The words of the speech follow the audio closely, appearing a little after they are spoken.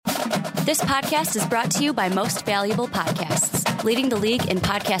This podcast is brought to you by Most Valuable Podcasts, leading the league in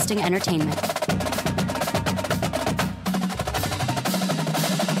podcasting entertainment.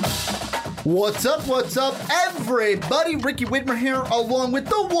 What's up, everybody? Ricky Whitmer here, along with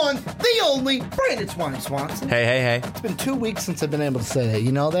the one, the only, Brandon Swanson. Hey. It's been 2 weeks since I've been able to say that.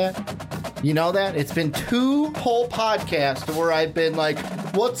 You know that? It's been 2 whole podcasts where I've been like,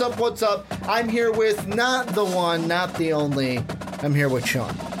 what's up? I'm here with not the one, not the only. I'm here with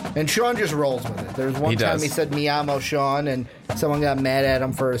Sean. And Sean just rolls with it. There's one time he said "mi amo Sean," and someone got mad at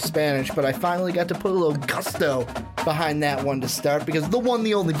him for his Spanish, but I finally got to put a little gusto behind that one to start, because the one,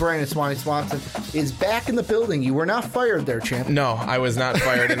 the only Brandon Swanson is back in the building. You were not fired there, champ. No, I was not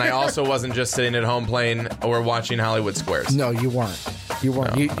fired, and I also wasn't just sitting at home playing or watching Hollywood Squares. No, you weren't. No,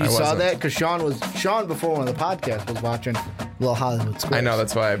 you I saw wasn't. that? Because Sean before one of the podcasts was watching Little Hollywood Squares. I know,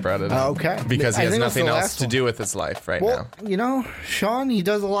 that's why I brought it up. Okay. Because he I has think it was nothing the else last to one. do with his life right Well, now. you know, Sean, he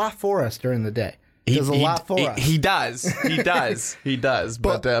does a lot for us during the day. He does a lot for us. He does. He does.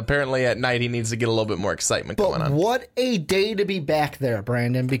 But apparently at night he needs to get a little bit more excitement going on. What a day to be back there,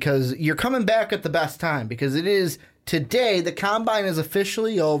 Brandon, because you're coming back at the best time, because it is today. The combine is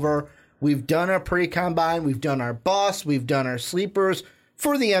officially over. We've done our pre-combine. We've done our bus. We've done our sleepers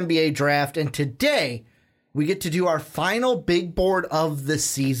for the NBA draft. And today we get to do our final big board of the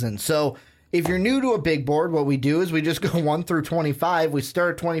season. So if you're new to a big board, what we do is we just go 1 through 25. We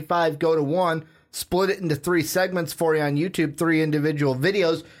start at 25, go to 1, split it into 3 segments for you on YouTube, 3 individual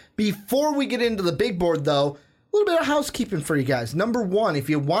videos. Before we get into the big board, though, a little bit of housekeeping for you guys. Number 1, if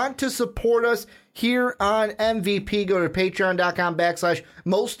you want to support us here on MVP, go to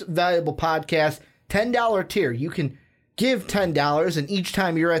patreon.com/most valuable podcast, $10 tier. You can give $10, and each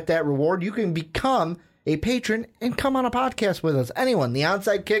time you're at that reward, you can become a patron and come on a podcast with us. Anyone, the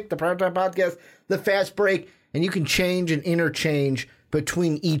Onside Kick, the Primetime Podcast, the Fast Break, and you can change and interchange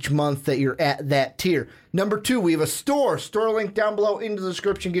between each month that you're at that tier. Number 2, we have a store link down below in the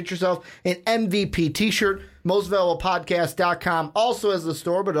description. Get yourself an MVP t-shirt. MostValuablePodcast.com also has the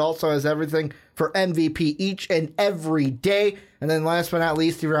store, but it also has everything for MVP each and every day. And then last but not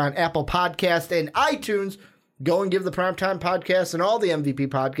least, if you're on Apple Podcast and iTunes, go and give the Primetime Podcast and all the MVP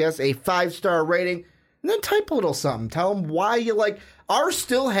podcasts a 5-star rating. And then type a little something. Tell them why you like. Ours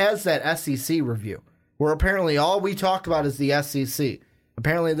still has that SEC review, where apparently all we talk about is the SEC.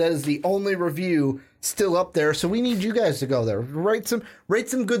 Apparently that is the only review still up there. So we need you guys to go there. Rate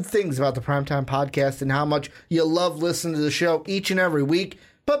some good things about the Primetime Podcast and how much you love listening to the show each and every week.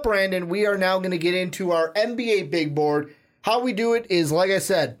 But Brandon, we are now going to get into our NBA big board. How we do it is, like I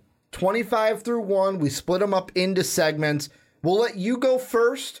said, 25 through 1. We split them up into segments. We'll let you go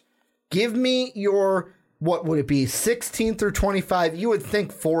first. Give me your, what would it be, 16 through 25. You would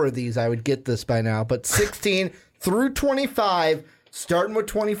think 4 of these I would get this by now, but 16 through 25, starting with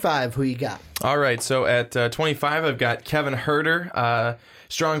 25. Who you got? All right, so at 25, I've got Kevin Huerter,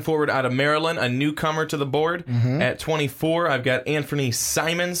 strong forward out of Maryland, a newcomer to the board. At 24, I've got Anthony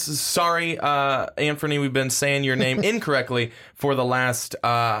Simons. Sorry, Anthony, we've been saying your name incorrectly for the last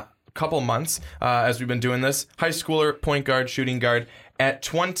couple months as we've been doing this. High schooler, point guard, shooting guard. At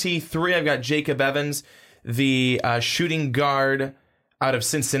 23, I've got Jacob Evans, the shooting guard out of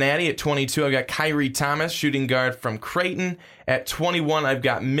Cincinnati. At 22, I've got Kyrie Thomas, shooting guard from Creighton. At 21, I've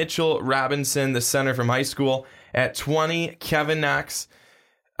got Mitchell Robinson, the center from high school. At 20, Kevin Knox,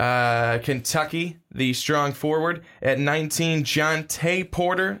 Kentucky, the strong forward. At 19, John Tay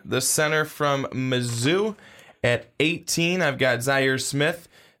Porter, the center from Mizzou. At 18, I've got Zaire Smith,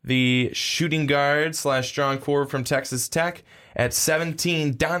 the shooting guard / strong forward from Texas Tech. At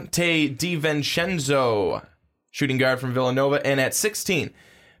 17, Dante DiVincenzo, shooting guard from Villanova. And at 16,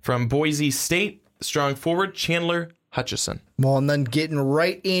 from Boise State, strong forward, Chandler Hutchison. Well, and then getting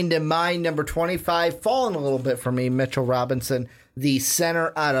right into my number 25, falling a little bit for me, Mitchell Robinson, the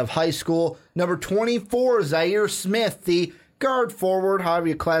center out of high school. Number 24, Zaire Smith, the guard forward, however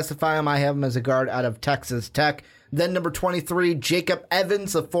you classify him. I have him as a guard out of Texas Tech. Then number 23, Jacob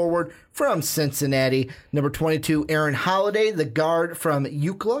Evans, the forward from Cincinnati. Number 22, Aaron Holiday, the guard from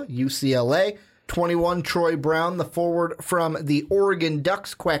UCLA. 21, Troy Brown, the forward from the Oregon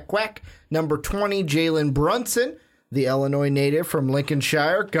Ducks, quack, quack. Number 20, Jalen Brunson, the Illinois native from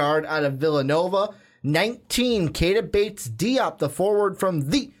Lincolnshire, guard out of Villanova. 19, Keita Bates-Diop, the forward from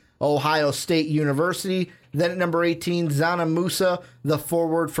the Ohio State University. Then at number 18, Zana Musa, the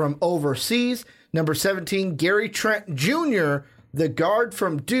forward from overseas. Number 17, Gary Trent Jr., the guard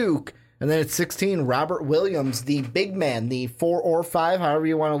from Duke. And then at 16, Robert Williams, the big man, the 4 or 5, however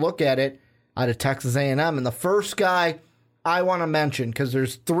you want to look at it, out of Texas A&M. And the first guy I want to mention, because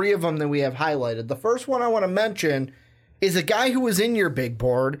there's 3 of them that we have highlighted. The first one I want to mention is a guy who was in your big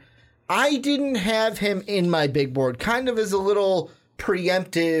board, I didn't have him in my big board, kind of as a little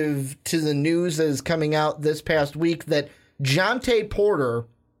preemptive to the news that is coming out this past week that Jontay Porter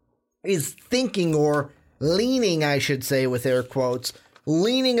is thinking, or leaning, I should say, with air quotes,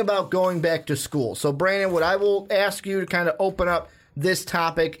 leaning about going back to school. So, Brandon, what I will ask you to kind of open up this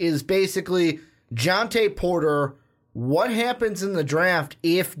topic is basically Jontay Porter. What happens in the draft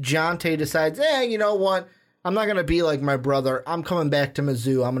if Jontay decides, you know what? I'm not going to be like my brother. I'm coming back to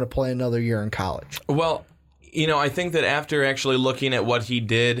Mizzou. I'm going to play another year in college. Well, I think that after actually looking at what he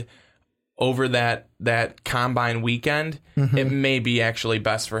did over that combine weekend, it may be actually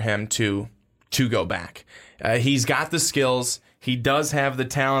best for him to go back. He's got the skills. He does have the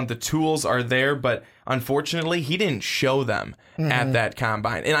talent. The tools are there, but unfortunately, he didn't show them at that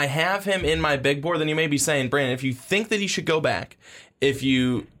combine. And I have him in my big board. Then you may be saying, Brandon, if you think that he should go back, if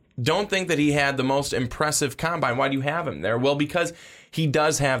you don't think that he had the most impressive combine, why do you have him there? Well, because he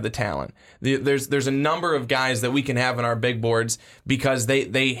does have the talent. There's a number of guys that we can have in our big boards because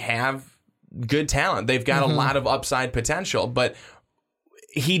they have good talent. They've got a lot of upside potential, but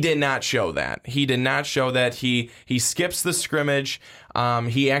he did not show that. He did not show that. He skips the scrimmage.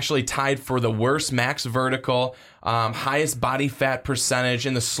 He actually tied for the worst max vertical, highest body fat percentage,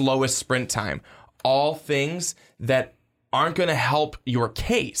 and the slowest sprint time. All things that aren't going to help your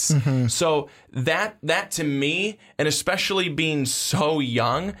case. So that to me, and especially being so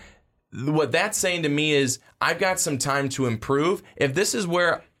young, what that's saying to me is I've got some time to improve. If this is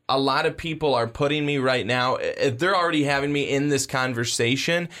where a lot of people are putting me right now, if they're already having me in this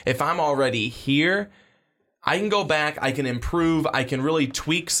conversation, if I'm already here, I can go back, I can improve, I can really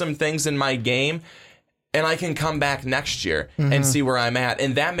tweak some things in my game, and I can come back next year and see where I'm at.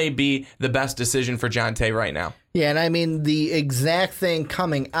 And that may be the best decision for Jontay right now. Yeah, and I mean, the exact thing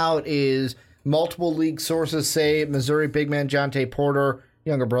coming out is multiple league sources say Missouri big man Jontay Porter,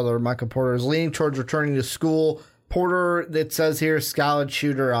 younger brother of Michael Porter, is leaning towards returning to school. Porter, it says here, college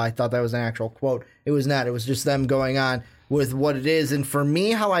shooter. I thought that was an actual quote. It was not. It was just them going on with what it is. And for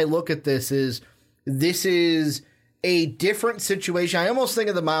me, how I look at this is a different situation. I almost think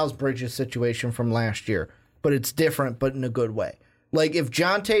of the Miles Bridges situation from last year, but it's different, but in a good way. Like if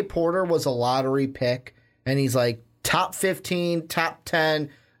Jontay Porter was a lottery pick and he's like top 15, top 10,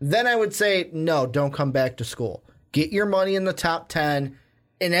 then I would say, no, don't come back to school. Get your money in the top 10.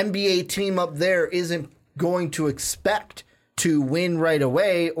 An NBA team up there isn't going to expect to win right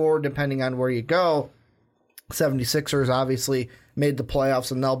away, or depending on where you go, 76ers obviously made the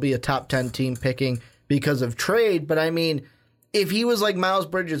playoffs and they'll be a top 10 team picking because of trade. But I mean, if he was like Miles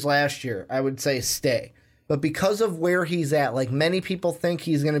Bridges last year, I would say stay. But because of where he's at, like many people think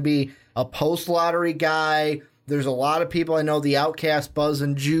he's going to be a post-lottery guy. There's a lot of people, I know the Outcast, Buzz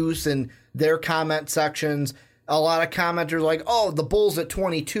and Juice and their comment sections, a lot of commenters like, oh, the Bulls at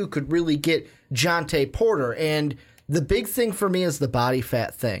 22 could really get Jontay Porter. And the big thing for me is the body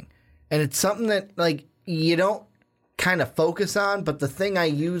fat thing. And it's something that like you don't kind of focus on, but the thing I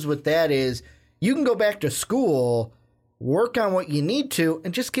use with that is you can go back to school, work on what you need to,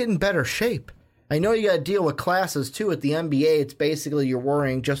 and just get in better shape. I know you got to deal with classes too at the NBA. It's basically you're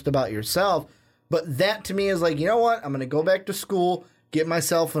worrying just about yourself. But that to me is like, you know what? I'm going to go back to school, get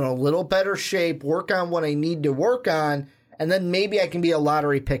myself in a little better shape, work on what I need to work on, and then maybe I can be a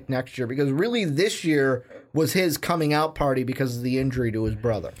lottery pick next year. Because really this year was his coming out party because of the injury to his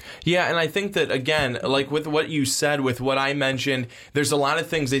brother. Yeah, and I think that, again, like with what you said, with what I mentioned, there's a lot of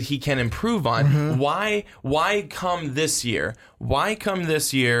things that he can improve on. Why come this year? Why come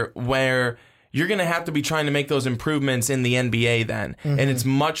this year where you're going to have to be trying to make those improvements in the NBA then. And it's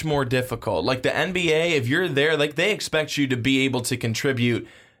much more difficult. Like the NBA, if you're there, like they expect you to be able to contribute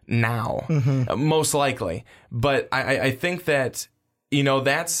now, most likely. But I think that,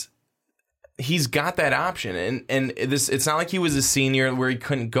 he's got that option. And it's not like he was a senior where he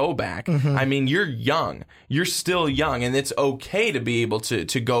couldn't go back. I mean, you're young. You're still young, and it's okay to be able to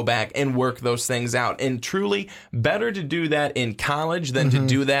go back and work those things out. And truly, better to do that in college than to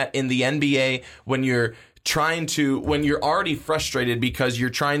do that in the NBA when you're already frustrated because you're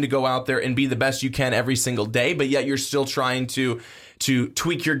trying to go out there and be the best you can every single day, but yet you're still trying to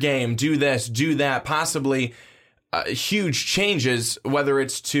tweak your game, do this, do that, possibly huge changes, whether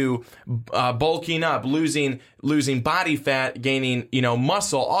it's to bulking up, losing body fat, gaining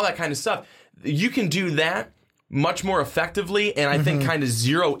muscle, all that kind of stuff. You can do that much more effectively, and I think kind of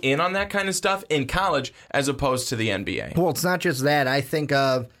zero in on that kind of stuff in college as opposed to the NBA. Well, it's not just that. I think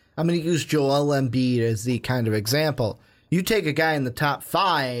I'm going to use Joel Embiid as the kind of example. You take a guy in the top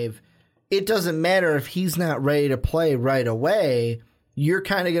 5, it doesn't matter if he's not ready to play right away. You're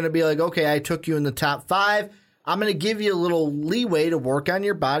kind of going to be like, okay, I took you in the top 5. I'm going to give you a little leeway to work on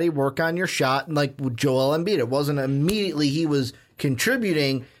your body, work on your shot. And like with Joel Embiid, it wasn't immediately he was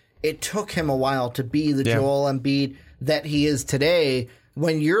contributing. It took him a while to be the Joel Embiid that he is today.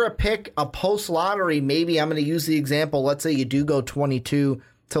 When you're a pick, a post-lottery, maybe I'm going to use the example, let's say you do go 22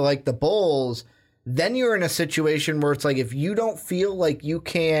 to like the Bulls, then you're in a situation where it's like if you don't feel like you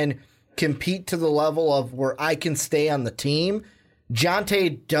can compete to the level of where I can stay on the team,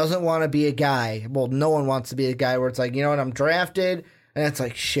 Jonte doesn't want to be a guy. Well, no one wants to be a guy where it's like, you know what, I'm drafted, and it's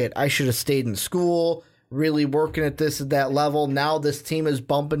like, shit, I should have stayed in school, really working at this at that level. Now this team is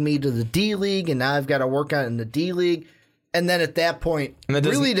bumping me to the D League, and now I've got to work on it in the D League. And then at that point,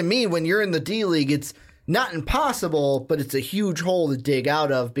 really to me, when you're in the D League, it's not impossible, but it's a huge hole to dig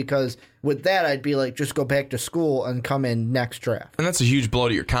out of, because with that, I'd be like, just go back to school and come in next draft. And that's a huge blow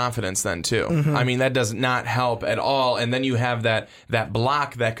to your confidence then, too. Mm-hmm. I mean, that does not help at all. And then you have that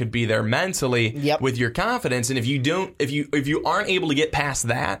block that could be there mentally with your confidence. And if you aren't able to get past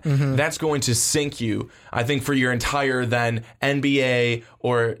that, that's going to sink you, I think, for your entire then NBA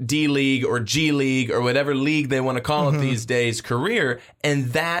or D League or G League or whatever league they want to call it these days career.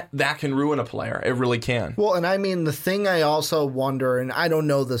 And that can ruin a player. It really can. Well, and I mean, the thing I also wonder, and I don't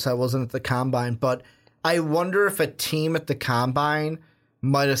know this, I wasn't at the Combine, but I wonder if a team at the Combine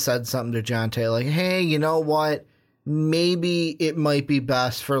might have said something to Jonte, like, hey, you know what? Maybe it might be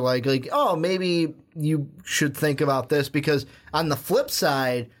best for like, oh, maybe you should think about this, because on the flip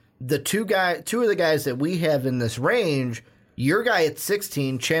side, the two of the guys that we have in this range, your guy at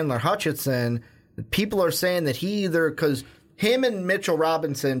 16, Chandler Hutchinson, people are saying that he either, because him and Mitchell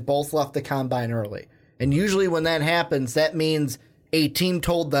Robinson both left the Combine early. And usually when that happens, that means a team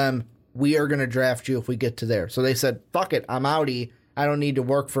told them, we are going to draft you if we get to there. So they said, fuck it, I'm outie. I don't need to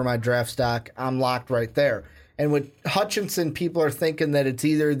work for my draft stock. I'm locked right there. And with Hutchinson, people are thinking that it's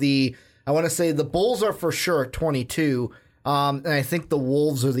either I want to say the Bulls are for sure at 22, and I think the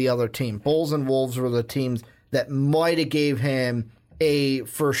Wolves are the other team. Bulls and Wolves were the teams that might have gave him a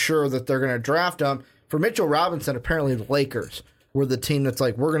for sure that they're going to draft him. For Mitchell Robinson, apparently the Lakers were the team that's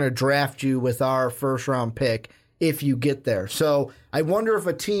like, we're going to draft you with our first-round pick if you get there. So I wonder if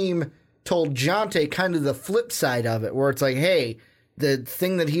a team told Jonte kind of the flip side of it, where it's like, hey, the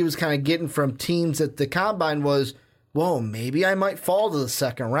thing that he was kind of getting from teams at the Combine was, whoa, maybe I might fall to the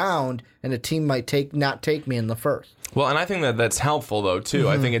second round, and a team might not take me in the first. Well, and I think that's helpful, though, too.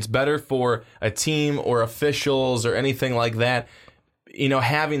 I think it's better for a team or officials or anything like that,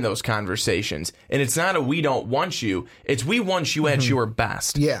 having those conversations. And it's not a we don't want you. It's we want you at your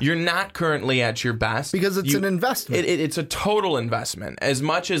best. Yeah. You're not currently at your best. Because it's an investment. It's a total investment. As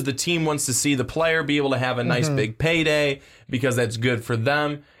much as the team wants to see the player be able to have a nice big payday because that's good for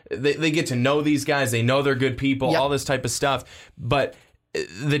them. They get to know these guys. They know they're good people, all this type of stuff. But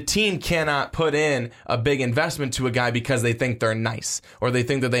the team cannot put in a big investment to a guy because they think they're nice or they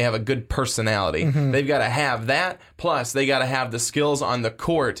think that they have a good personality. They've got to have that, plus they got to have the skills on the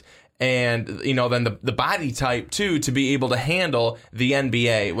court and, then the body type, too, to be able to handle the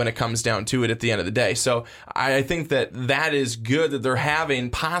NBA when it comes down to it at the end of the day. So I think that is good that they're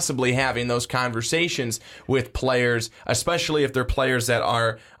possibly having those conversations with players, especially if they're players that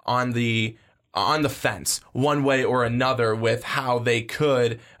are on the fence one way or another with how they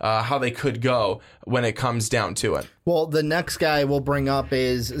could go when it comes down to it. Well, the next guy we'll bring up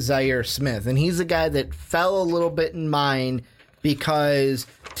is Zaire Smith, and he's a guy that fell a little bit in mind because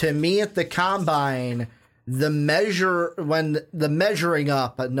to me at the Combine, the measuring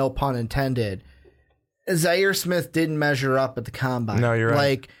up, no pun intended, Zaire Smith didn't measure up at the Combine. No, you're right.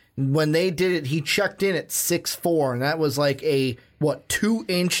 Like when they did it, he checked in at 6'4", and that was like a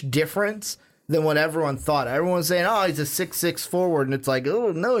 2-inch difference than what everyone thought. Everyone's saying, oh, he's a 6'6" forward, and it's like,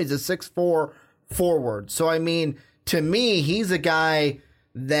 oh, no, he's a 6'4" forward. So, I mean, to me, he's a guy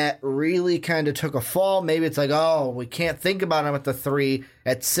that really kind of took a fall. Maybe it's like, oh, we can't think about him at the 3.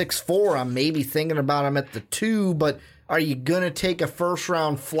 At 6'4", I'm maybe thinking about him at the 2, but are you going to take a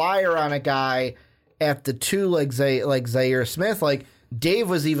first-round flyer on a guy at the 2 like Zaire Smith? Like, Dave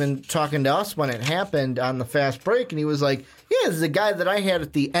was even talking to us when it happened on the fast break, and he was like, yeah, this is a guy that I had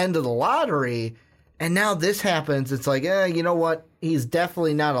at the end of the lottery, and now this happens. It's like, you know what? He's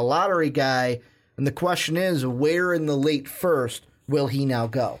definitely not a lottery guy, and the question is, where in the late first will he now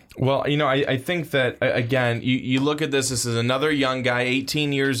go? Well, I think that, again, you look at this is another young guy,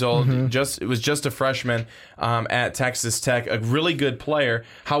 18 years old, it was just a freshman at Texas Tech, a really good player.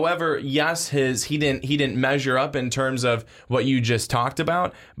 However, yes, he didn't measure up in terms of what you just talked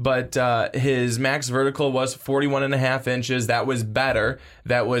about, but his max vertical was 41.5 inches. That was better.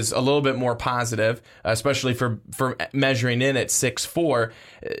 That was a little bit more positive, especially for measuring in at 6'4".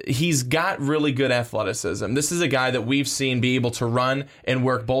 He's got really good athleticism. This is a guy that we've seen be able to run and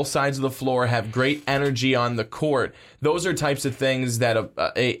work both sides of the floor, have great energy on the court. Those are types of things that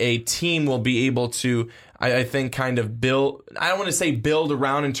a team will be able to, I think, kind of build. I don't want to say build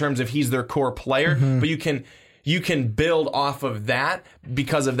around in terms of he's their core player, but you can build off of that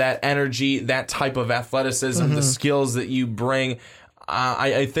because of that energy, that type of athleticism, the skills that you bring.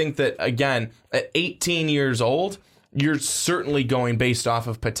 I think that, again, at 18 years old, you're certainly going based off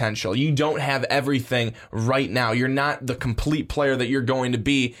of potential. You don't have everything right now. You're not the complete player that you're going to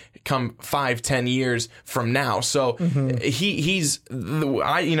be come 5-10 years from now. So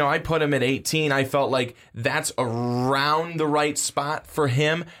I put him at 18. I felt like that's around the right spot for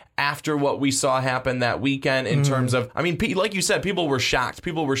him after what we saw happen that weekend in terms of, like you said, people were shocked.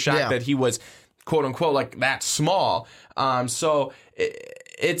 People were shocked that he was, quote unquote, like that small.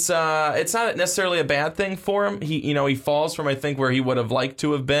 It's not necessarily a bad thing for him. He falls from, I think, where he would have liked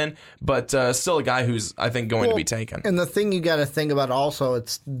to have been, but still a guy who's, I think, going to be taken. And the thing you got to think about also,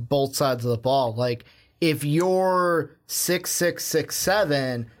 it's both sides of the ball. Like, if you're 6'6",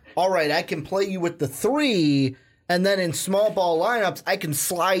 6'7", all right, I can play you with the 3, and then in small ball lineups, I can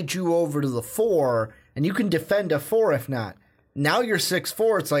slide you over to the 4, and you can defend a 4 if not. Now you're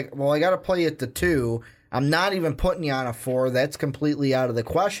 6'4", it's like, well, I got to play at the 2. I'm not even putting you on a 4. That's completely out of the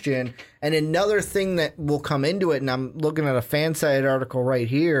question. And another thing that will come into it, and I'm looking at a FanSided article right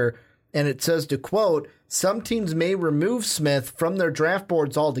here, and it says, to quote, some teams may remove Smith from their draft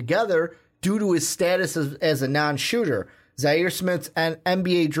boards altogether due to his status as a non-shooter. Zaire Smith's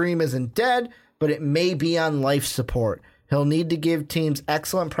NBA dream isn't dead, but it may be on life support. He'll need to give teams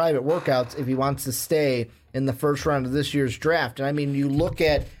excellent private workouts if he wants to stay in the first round of this year's draft. And you look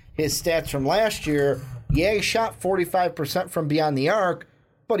at his stats from last year, he shot 45% from beyond the arc,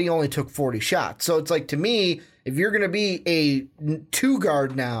 but he only took 40 shots. So it's like, to me, if you're going to be a 2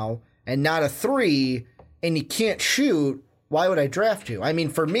 guard now and not a 3, and you can't shoot, why would I draft you?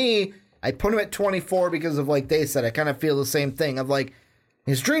 For me, I put him at 24 because of, like they said, I kind of feel the same thing of like,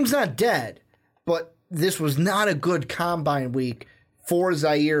 his dream's not dead, but this was not a good combine week for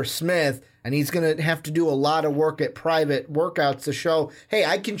Zaire Smith. And he's going to have to do a lot of work at private workouts to show, hey,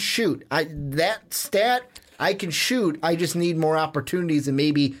 I can shoot. I can shoot. I just need more opportunities and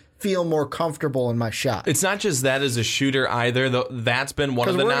maybe feel more comfortable in my shot. It's not just that as a shooter either, though. That's been one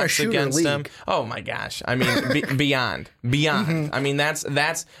of the knocks against him. Oh my gosh! Beyond.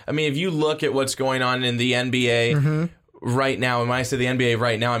 That's. If you look at what's going on in the NBA. Right now, and when I say the NBA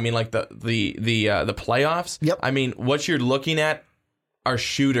right now, I mean like the playoffs. Yep. What you're looking at are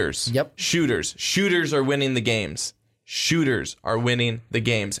shooters. Yep. Shooters are winning the games. Shooters are winning the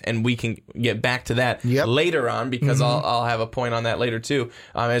games, and we can get back to that later on because I'll have a point on that later too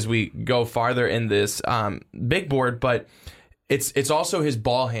as we go farther in this big board. But it's also his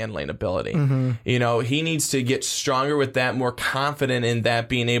ball handling ability. He needs to get stronger with that, more confident in that,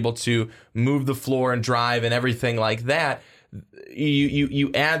 being able to move the floor and drive and everything like that. You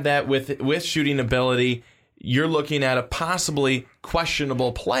add that with shooting ability. You're looking at a possibly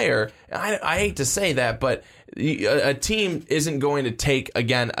questionable player. I hate to say that, but a team isn't going to take,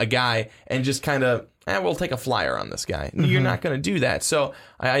 again, a guy and just kind of, we'll take a flyer on this guy. You're not going to do that. So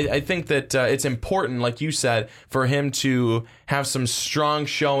I think that it's important, like you said, for him to have some strong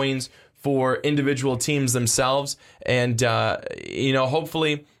showings for individual teams themselves. And,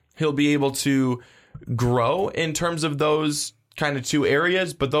 hopefully he'll be able to grow in terms of those kind of 2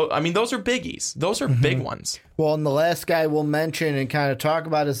 areas, but those are biggies. Those are big ones. Well, and the last guy we'll mention and kind of talk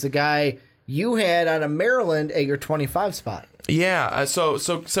about is the guy you had out of Maryland at your 25 spot. Yeah, so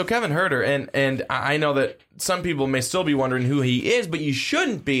Kevin Huerter, and I know that some people may still be wondering who he is, but you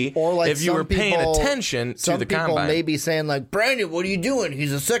shouldn't be if you were paying attention to the combine. Some people may be saying, like, Brandon, what are you doing?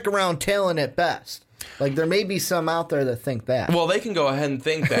 He's a second-round talent at best. Like, there may be some out there that think that. Well, they can go ahead and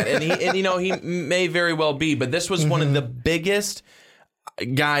think that. And he may very well be, but this was one of the biggest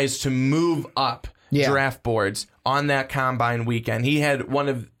guys to move up draft boards on that combine weekend. He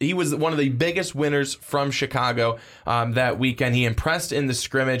was one of the biggest winners from Chicago that weekend. He impressed in the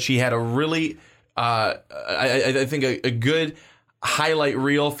scrimmage. He had a really I think a good highlight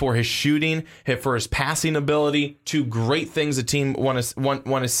reel for his shooting, for his passing ability. Two great things a team want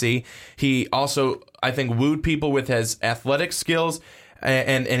to see. He also, I think, wooed people with his athletic skills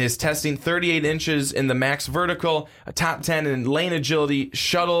and his testing. 38 inches in the max vertical, a top 10 in lane agility,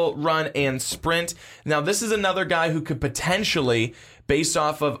 shuttle, run, and sprint. Now, this is another guy who could potentially, based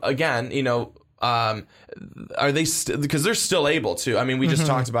off of, again, are they because they're still able to? I mean, we just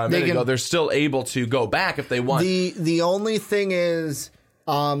talked about a minute ago. They're still able to go back if they want. The only thing is,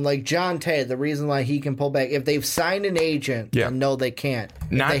 like John Tay, the reason why he can pull back if they've signed an agent. Yeah. No, they can't.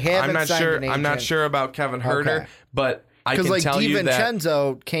 I'm not sure about Kevin Huerter, but I can tell you that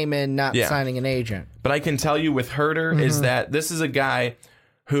DiVincenzo came in not signing an agent. But I can tell you with Huerter is that this is a guy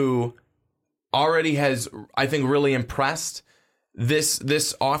who already has, I think, really impressed this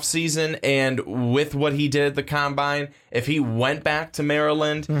offseason, and with what he did at the Combine. If he went back to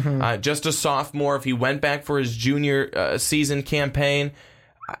Maryland, just a sophomore, if he went back for his junior season campaign,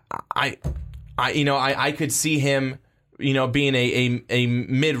 I could see him, being a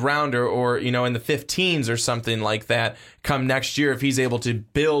mid-rounder or, in the 15s or something like that come next year if he's able to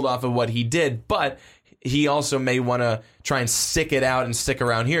build off of what he did. But he also may want to try and stick it out and stick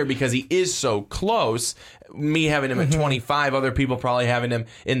around here because he is so close. Me having him at 25, other people probably having him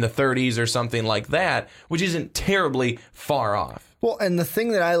in the 30s or something like that, which isn't terribly far off. Well, and the thing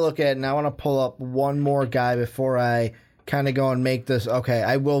that I look at, and I want to pull up one more guy before I kind of go and make this. Okay,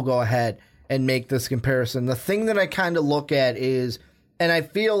 I will go ahead and make this comparison. The thing that I kind of look at is, and I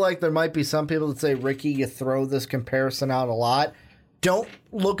feel like there might be some people that say, Ricky, you throw this comparison out a lot. Don't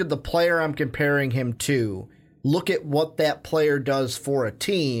look at the player I'm comparing him to. Look at what that player does for a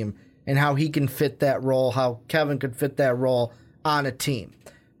team and how he can fit that role, how Kevin could fit that role on a team.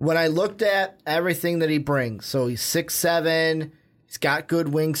 When I looked at everything that he brings, so he's 6'7", he's got good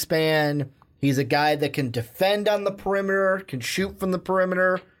wingspan, he's a guy that can defend on the perimeter, can shoot from the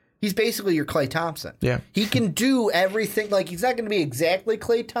perimeter. He's basically your Klay Thompson. Yeah. He can do everything. Like, he's not going to be exactly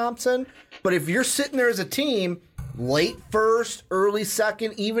Klay Thompson, but if you're sitting there as a team, late first, early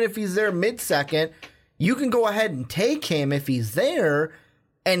second, even if he's there mid-second, you can go ahead and take him if he's there,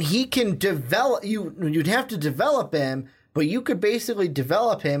 and he can develop. You'd have to develop him, but you could basically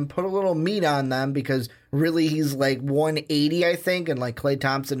develop him, put a little meat on them, because really he's like 180, I think, and like Klay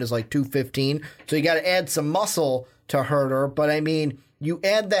Thompson is like 215. So you got to add some muscle to Huerter. But I mean, you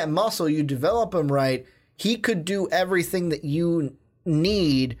add that muscle, you develop him right, he could do everything that you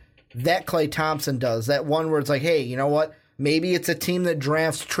need that Klay Thompson does. That one where it's like, hey, you know what? Maybe it's a team that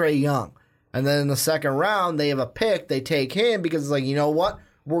drafts Trae Young. And then in the second round, they have a pick. They take him because it's like, you know what?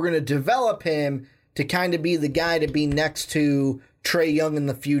 We're going to develop him to kind of be the guy to be next to Trae Young in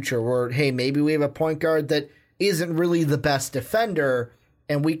the future. Where, hey, maybe we have a point guard that isn't really the best defender,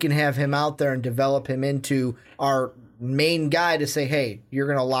 and we can have him out there and develop him into our main guy to say, hey, you're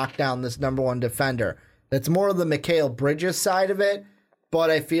going to lock down this number one defender. That's more of the Mikal Bridges side of it. But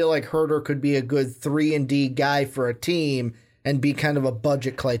I feel like Huerter could be a good 3-and-D guy for a team and be kind of a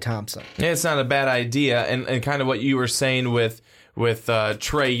budget Klay Thompson. Yeah, it's not a bad idea. And kind of what you were saying with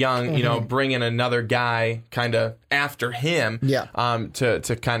Trae Young, bringing another guy kind of after him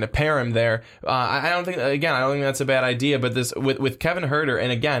to kind of pair him there. I don't think that's a bad idea. But this with Kevin Huerter,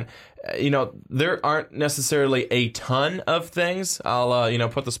 and again, there aren't necessarily a ton of things. I'll,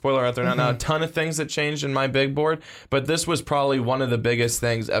 put the spoiler out there now. Not a ton of things that changed in my big board, but this was probably one of the biggest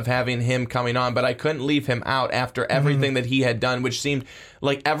things of having him coming on. But I couldn't leave him out after everything that he had done, which seemed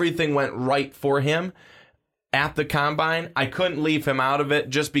like everything went right for him at the Combine. I couldn't leave him out of it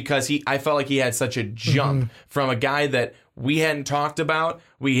just because I felt like he had such a jump from a guy that we hadn't talked about.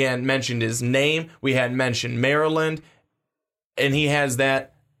 We hadn't mentioned his name. We hadn't mentioned Maryland. And he has that.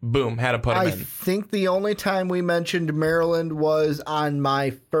 Boom, had to put him in. I think the only time we mentioned Maryland was on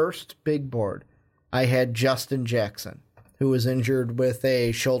my first big board. I had Justin Jackson, who was injured with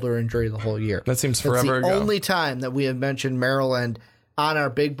a shoulder injury the whole year. That seems forever ago. That's the only time that we have mentioned Maryland on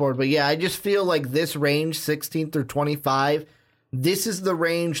our big board. But yeah, I just feel like this range, 16 through 25, this is the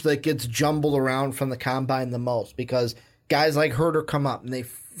range that gets jumbled around from the Combine the most, because guys like Huerter come up and they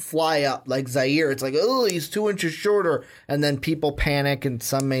fly up like Zaire. It's like, oh, he's 2 inches shorter. And then people panic, and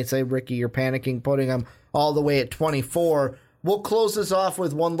some may say, Ricky, you're panicking putting him all the way at 24. We'll close this off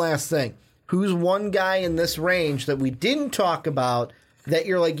with one last thing. Who's one guy in this range that we didn't talk about that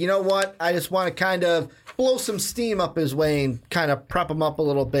you're like, you know what? I just want to kind of blow some steam up his way and kind of prep him up a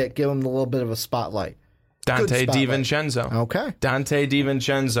little bit, give him a little bit of a spotlight. Donte DiVincenzo. Okay. Donte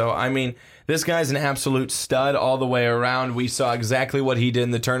DiVincenzo. I mean, this guy's an absolute stud all the way around. We saw exactly what he did in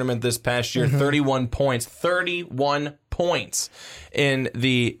the tournament this past year. 31 points. 31 points. points in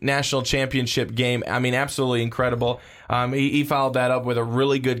the national championship game. I mean, absolutely incredible. He followed that up with a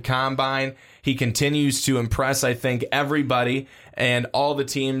really good combine. He continues to impress, I think, everybody and all the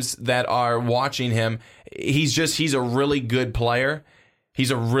teams that are watching him. He's a really good player. He's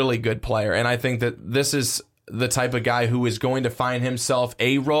a really good player. And I think that this is the type of guy who is going to find himself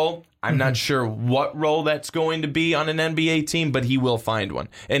a role. I'm not sure what role that's going to be on an NBA team, but he will find one.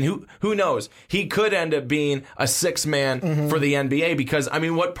 And who knows? He could end up being a six-man for the NBA because, I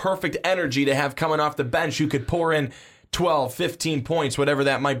mean, what perfect energy to have coming off the bench. You could pour in 12, 15 points, whatever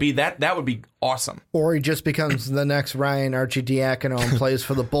that might be. That would be awesome. Or he just becomes the next Ryan Arcidiacono and plays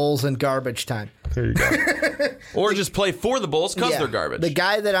for the Bulls in garbage time. There you go. Or just play for the Bulls because they're garbage. The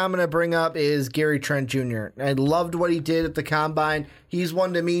guy that I'm going to bring up is Gary Trent Jr. I loved what he did at the Combine. He's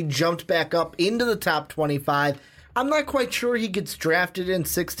one to me, jumped back up into the top 25. I'm not quite sure he gets drafted in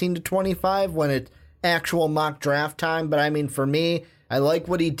 16 to 25 when it's actual mock draft time, but I mean, for me, I like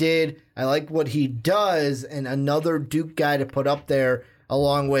what he did. I like what he does, and another Duke guy to put up there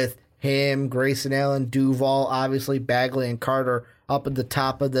along with him, Grayson Allen, Duval, obviously Bagley and Carter up at the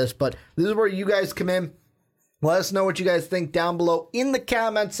top of this. But this is where you guys come in. Let us know what you guys think down below in the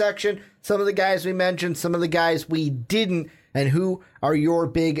comment section. Some of the guys we mentioned, some of the guys we didn't, and who are your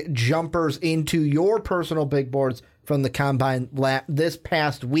big jumpers into your personal big boards from the Combine this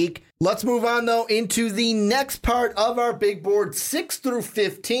past week. Let's move on, though, into the next part of our big board, 6 through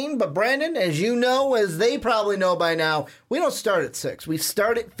 15. But, Brandon, as you know, as they probably know by now, we don't start at 6. We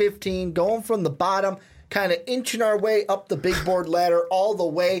start at 15, going from the bottom, kind of inching our way up the big board ladder all the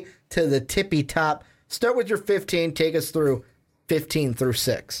way to the tippy top. Start with your 15. Take us through 15 through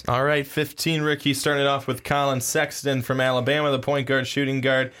 6. All right, 15, Ricky, started off with Colin Sexton from Alabama, the point guard, shooting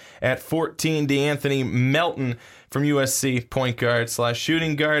guard. At 14, DeAnthony Melton from USC, point guard /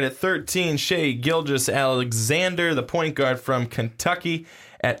 shooting guard. At 13, Shai Gilgeous-Alexander, the point guard from Kentucky.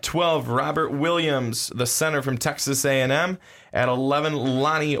 At 12, Robert Williams, the center from Texas A&M. At 11,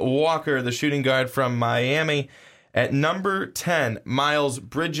 Lonnie Walker, the shooting guard from Miami. At number 10, Miles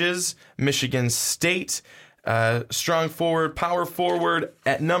Bridges, Michigan State. Strong forward, power forward.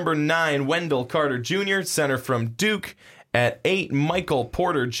 At number 9, Wendell Carter Jr., center from Duke. At 8, Michael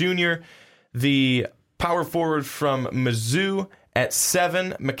Porter Jr., the power forward from Mizzou. At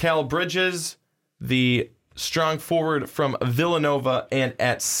 7, Mikal Bridges, the strong forward from Villanova. And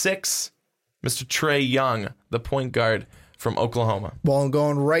at 6, Mr. Trae Young, the point guard from Oklahoma. Well, I'm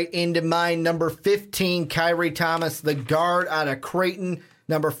going right into mine. Number 15, Kyrie Thomas, the guard out of Creighton.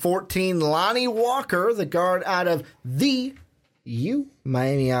 Number 14, Lonnie Walker, the guard out of the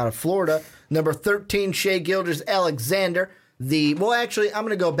Miami out of Florida. Number 13, Shai Gilgeous-Alexander. I'm going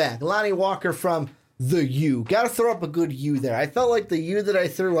to go back. Lonnie Walker from the U. Got to throw up a good U there. I felt like the U that I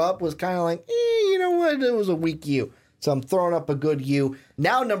threw up was kind of like, you know what? It was a weak U. So I'm throwing up a good U.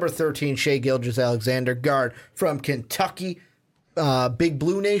 Now number 13, Shai Gilgeous-Alexander, guard from Kentucky. Big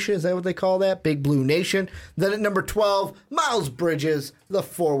Blue Nation, is that what they call that? Big Blue Nation. Then at number 12, Miles Bridges, the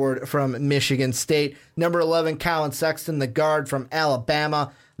forward from Michigan State. Number 11, Colin Sexton, the guard from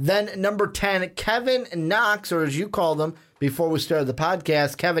Alabama. Then number 10, Kevin Knox, or as you called him before we started the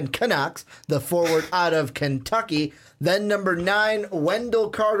podcast, Kevin Knox, the forward out of Kentucky. Then number 9,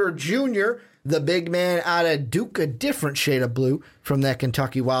 Wendell Carter Jr., the big man out of Duke, a different shade of blue from that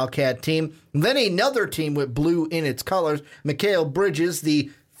Kentucky Wildcat team. Then another team with blue in its colors, Mikal Bridges,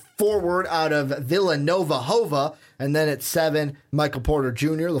 the forward out of Villanova Hova. And then at 7, Michael Porter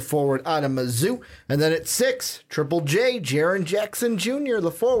Jr., the forward out of Mizzou. And then at 6, Triple J, Jaren Jackson Jr.,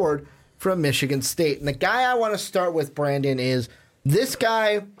 the forward from Michigan State. And the guy I want to start with, Brandon, is this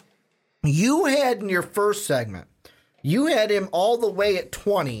guy you had in your first segment. You had him all the way at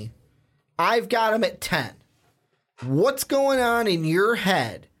 20. I've got him at 10. What's going on in your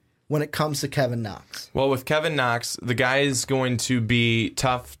head when it comes to Kevin Knox? Well, with Kevin Knox, the guy is going to be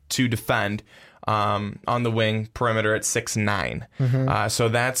tough to defend on the wing perimeter at 6'9". Mm-hmm.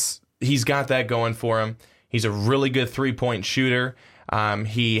 So he's got that going for him. He's a really good three-point shooter.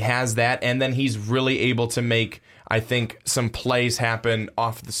 He has that, and then he's really able to make, I think, some plays happen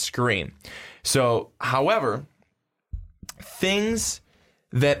off the screen. So, however, things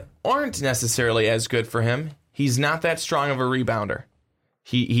that aren't necessarily as good for him, he's not that strong of a rebounder.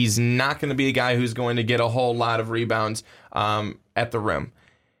 He's not going to be a guy who's going to get a whole lot of rebounds at the rim.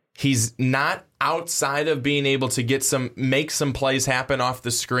 He's not outside of being able to make some plays happen off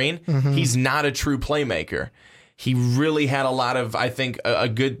the screen. Mm-hmm. He's not a true playmaker. He really had a lot of, I think, a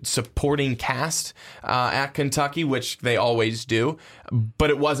good supporting cast at Kentucky, which they always do, but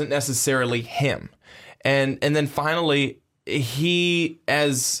it wasn't necessarily him. And then finally, he,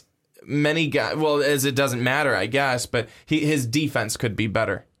 as many guys, well, as it doesn't matter, I guess, but his defense could be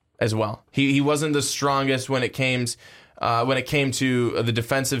better as well. He wasn't the strongest when it came to the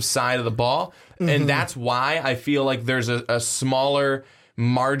defensive side of the ball, and that's why I feel like there's a smaller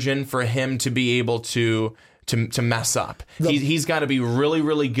margin for him to be able to mess up. He's got to be really,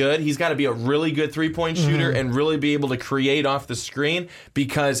 really good. He's got to be a really good three-point shooter and really be able to create off the screen,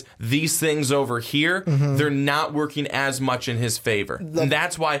 because these things over here, they're not working as much in his favor. And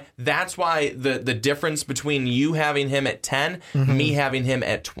that's why the difference between you having him at 10, me having him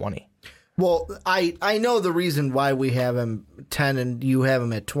at 20. Well, I know the reason why we have him 10 and you have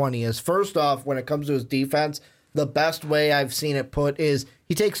him at 20 is, first off, when it comes to his defense, the best way I've seen it put is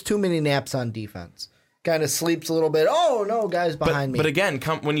he takes too many naps on defense. Kind of sleeps a little bit. Oh, no, guys behind me. But again,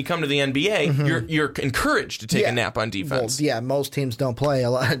 when you come to the NBA, you're encouraged to take a nap on defense. Well, yeah, most teams don't play a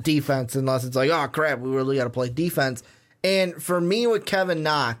lot of defense unless it's like, oh, crap, we really got to play defense. And for me with Kevin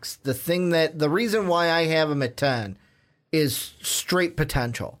Knox, the reason why I have him at 10 is straight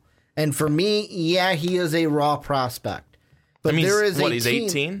potential. And for me, yeah, he is a raw prospect. But there is he's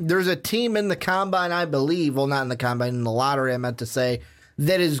 18? There's a team in the combine, I believe, well, not in the combine, in the lottery, I meant to say,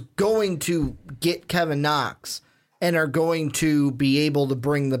 that is going to get Kevin Knox and are going to be able to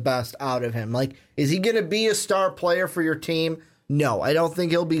bring the best out of him. Like, is he going to be a star player for your team? No, I don't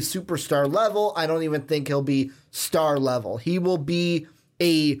think he'll be superstar level. I don't even think he'll be star level. He will be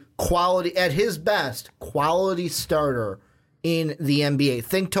a quality, at his best, quality starter in the NBA.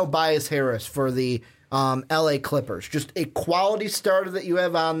 Think Tobias Harris for the LA Clippers. Just a quality starter that you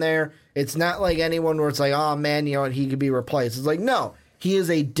have on there. It's not like anyone where it's like, oh man, you know what, he could be replaced. It's like, no. He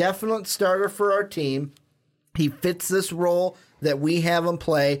is a definite starter for our team. He fits this role that we have him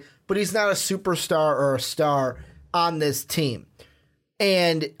play, but he's not a superstar or a star on this team.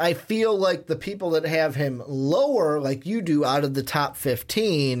 And I feel like the people that have him lower, like you do, out of the top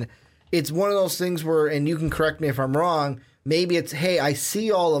 15, it's one of those things where, and you can correct me if I'm wrong, maybe it's, hey, I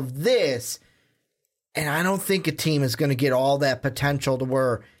see all of this, and I don't think a team is going to get all that potential to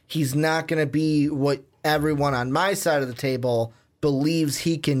where he's not going to be what everyone on my side of the table believes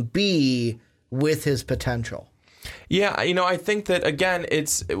he can be with his potential. Yeah, I think that, again,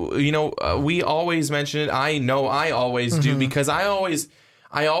 it's, we always mention it. I know I always do, because I always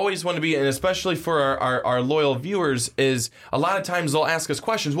want to be, and especially for our loyal viewers, is a lot of times they'll ask us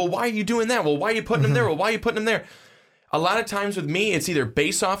questions. Well, why are you doing that? Well, why are you putting him there? Well, why are you putting him there? A lot of times with me, it's either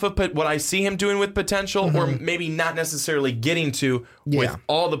based off of what I see him doing with potential, or maybe not necessarily getting to with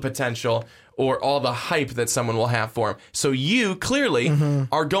all the potential or all the hype that someone will have for him. So you clearly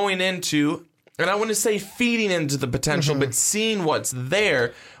are going into, and I want to say feeding into the potential, but seeing what's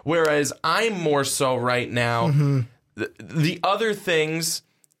there, whereas I'm more so right now, the other things,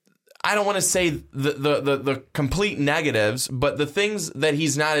 I don't want to say the complete negatives, but the things that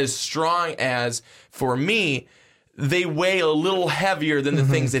he's not as strong as, for me, they weigh a little heavier than the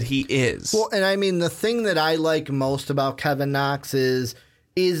things that he is. Well, and I mean, the thing that I like most about Kevin Knox is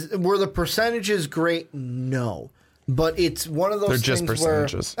were the percentages great? No. But it's one of those things just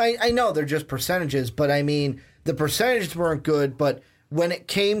percentages. Where I know they're just percentages, but I mean, the percentages weren't good, but when it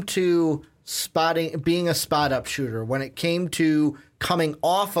came to being a spot-up shooter, when it came to coming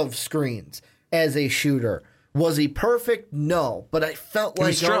off of screens as a shooter, was he perfect? No. But I felt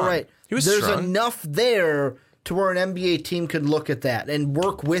like, all right, there's enough there to where an NBA team could look at that and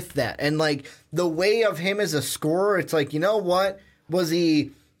work with that. And, like, the way of him as a scorer, it's like, you know what? Was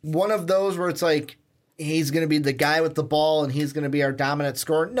he one of those where it's like, he's going to be the guy with the ball and he's going to be our dominant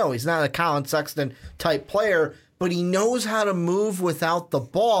scorer? No, he's not a Colin Sexton type player, but he knows how to move without the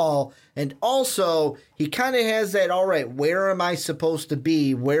ball. And also, he kind of has that, all right, where am I supposed to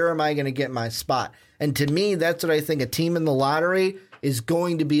be? Where am I going to get my spot? And to me, that's what I think a team in the lottery is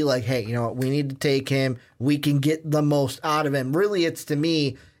going to be like, hey, you know what? We need to take him. We can get the most out of him. Really, it's, to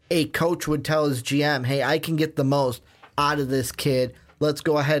me, a coach would tell his GM, hey, I can get the most out of this kid. Let's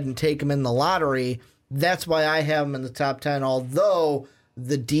go ahead and take him in the lottery. That's why I have him in the top 10, although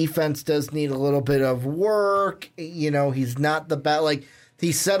the defense does need a little bit of work. You know, he's not the best. Like,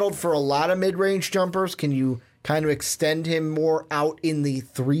 he settled for a lot of mid-range jumpers. Can you kind of extend him more out in the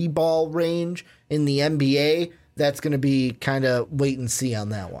 3-ball range in the NBA? That's going to be kind of wait and see on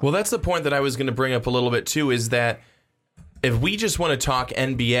that one. Well, that's the point that I was going to bring up a little bit, too, is that if we just want to talk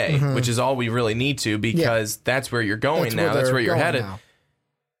NBA, which is all we really need to, because that's where you're going now, that's where you're headed. Now.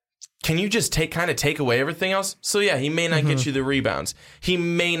 Can you just take away everything else? So, yeah, he may not get you the rebounds. He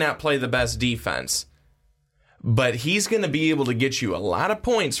may not play the best defense. But he's going to be able to get you a lot of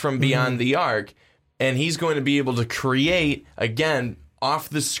points from beyond the arc, and he's going to be able to create, again, off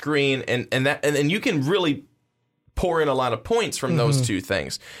the screen, and you can really pour in a lot of points from those two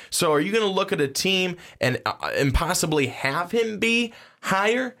things. So are you going to look at a team and possibly have him be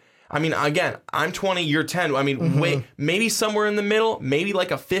higher? I mean, again, I'm 20, you're 10. I mean, wait, maybe somewhere in the middle, maybe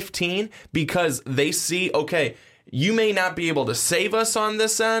like a 15, because they see, okay, you may not be able to save us on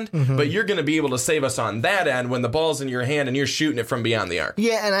this end, but you're going to be able to save us on that end when the ball's in your hand and you're shooting it from beyond the arc.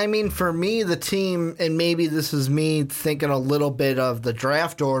 Yeah, and I mean, for me, the team, and maybe this is me thinking a little bit of the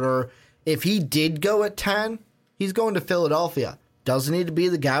draft order, if he did go at 10, he's going to Philadelphia. Doesn't need to be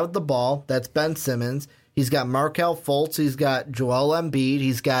the guy with the ball. That's Ben Simmons. He's got Markelle Fultz. He's got Joel Embiid.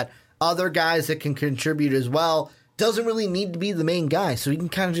 He's got other guys that can contribute as well. Doesn't really need to be the main guy. So he can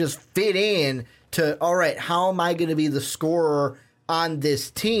kind of just fit in to, all right, how am I going to be the scorer on this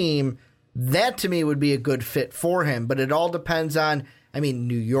team? That to me would be a good fit for him. But it all depends on, I mean,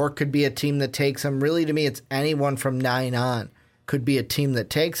 New York could be a team that takes him. Really, to me, it's anyone from 9 on could be a team that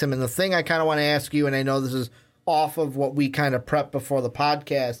takes him. And the thing I kind of want to ask you, and I know this is off of what we kind of prepped before the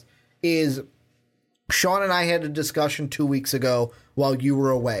podcast, is Sean and I had a discussion 2 weeks ago while you were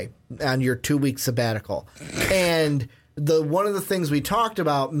away on your 2-week sabbatical. And one of the things we talked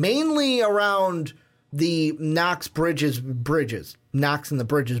about, mainly around the Knox Bridges, Knox and the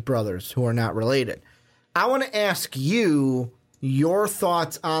Bridges brothers, who are not related. I want to ask you your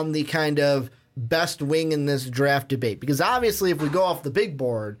thoughts on the kind of best wing in this draft debate. Because obviously, if we go off the big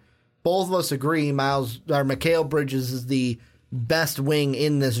board, both of us agree Mikal Bridges is the best wing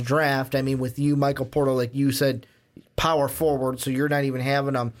in this draft. I mean, with you, Michael Porter, like you said, power forward, so you're not even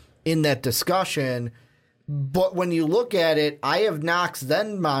having them in that discussion. But when you look at it, I have Knox,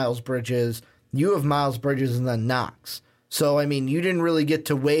 then Miles Bridges. You have Miles Bridges and then Knox. So, I mean, you didn't really get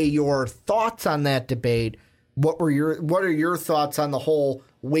to weigh your thoughts on that debate. What are your thoughts on the whole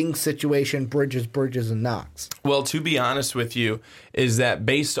wing situation, Bridges, and Knox? Well, to be honest with you, is that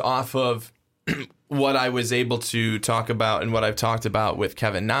based off of what I was able to talk about and what I've talked about with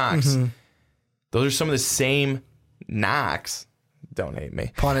Kevin Knox, those are some of the same Knox. Don't hate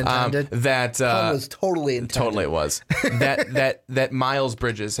me. Pun intended. That pun was totally intended. Totally was. that Miles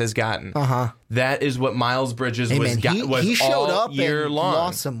Bridges has gotten. That is what Miles Bridges was he showed all up year and long.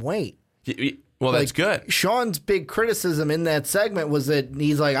 Lost some weight. Well, that's good. Sean's big criticism in that segment was that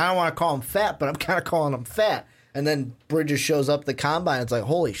he's like, I don't want to call him fat, but I'm kind of calling him fat. And then Bridges shows up at the combine. It's like,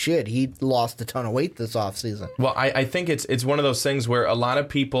 holy shit, he lost a ton of weight this offseason. Well, I think it's one of those things where a lot of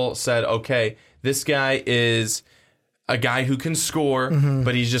people said, okay, this guy is a guy who can score,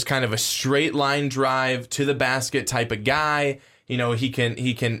 but he's just kind of a straight line drive to the basket type of guy. You know, he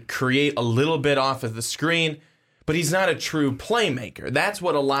can create a little bit off of the screen, but he's not a true playmaker. That's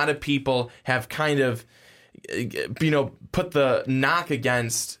what a lot of people have kind of, put the knock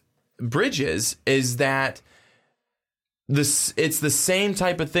against Bridges, is that it's the same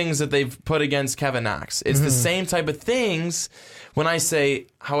type of things that they've put against Kevin Knox. It's the same type of things. When I say,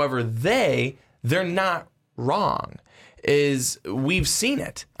 however, they're not wrong. Is we've seen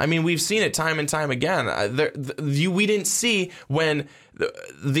it. I mean, we've seen it time and time again. We didn't see when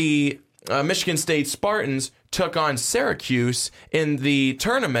the Michigan State Spartans took on Syracuse in the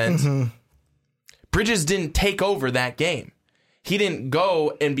tournament. Bridges didn't take over that game. He didn't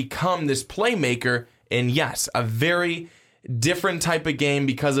go and become this playmaker. And yes, a very different type of game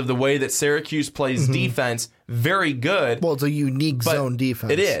because of the way that Syracuse plays defense. Very good. Well, it's a unique zone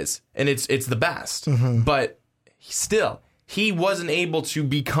defense. It is, and it's the best. But still, he wasn't able to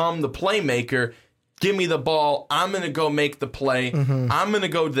become the playmaker. Give me the ball. I'm going to go make the play. I'm going to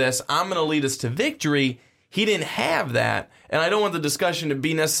go this. I'm going to lead us to victory. He didn't have that. And I don't want the discussion to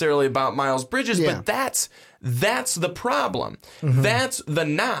be necessarily about Miles Bridges, but that's the problem. That's the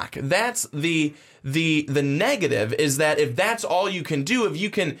knock. That's the negative, is that if that's all you can do, if you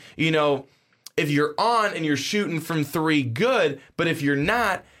can, if you're on and you're shooting from three, good, but if you're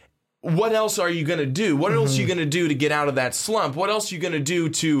not, what else are you going to do? What else are you going to do to get out of that slump? What else are you going to do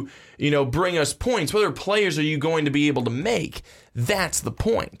to, bring us points? What other players are you going to be able to make? That's the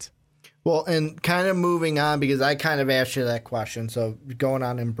point. Well, and kind of moving on, because I kind of asked you that question, so going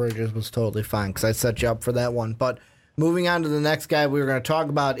on in Bridges was totally fine because I set you up for that one. But moving on to the next guy we were going to talk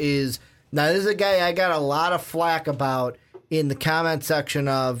about is, now this is a guy I got a lot of flack about in the comment section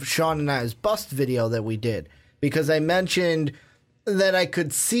of Sean and I's bust video that we did, because I mentioned that I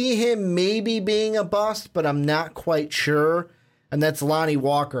could see him maybe being a bust, but I'm not quite sure, and that's Lonnie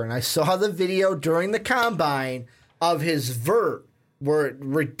Walker. And I saw the video during the combine of his vert,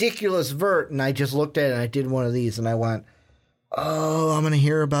 ridiculous vert, and I just looked at it and I did one of these and I went, oh, I'm going to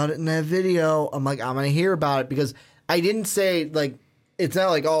hear about it in that video. I'm like, I'm going to hear about it, because I didn't say, like, it's not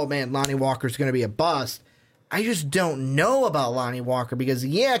like, oh man, Lonnie Walker's going to be a bust. I just don't know about Lonnie Walker, because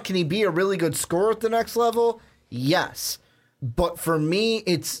can he be a really good scorer at the next level? Yes. But for me,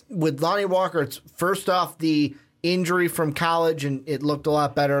 it's with Lonnie Walker, it's first off the injury from college, and it looked a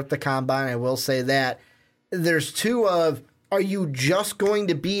lot better at the combine. I will say that. There's two of, are you just going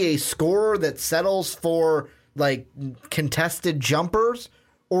to be a scorer that settles for like contested jumpers,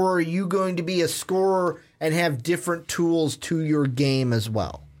 or are you going to be a scorer and have different tools to your game as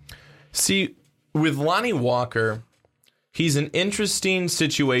well? See, with Lonnie Walker, he's an interesting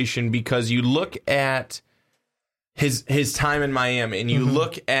situation because you look at his time in Miami and you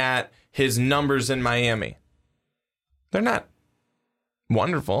look at his numbers in Miami. They're not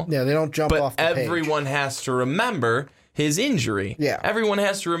wonderful. Yeah, they don't jump off the page. But everyone has to remember his injury. Yeah. Everyone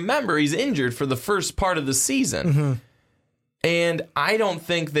has to remember he's injured for the first part of the season. And I don't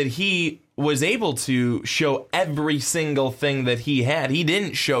think that he was able to show every single thing that he had. He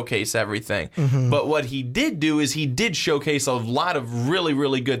didn't showcase everything. But what he did do is he did showcase a lot of really,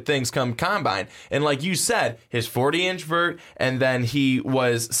 really good things come combine. And like you said, his 40-inch vert, and then he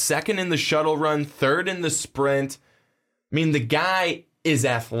was second in the shuttle run, third in the sprint. I mean, the guy is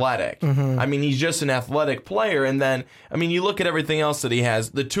athletic. I mean, he's just an athletic player. And then, I mean, you look at everything else that he has,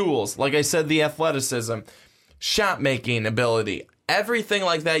 the tools, like I said, the athleticism, shot making ability, everything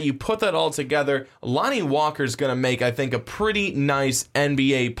like that. You put that all together, Lonnie Walker's going to make, I think, a pretty nice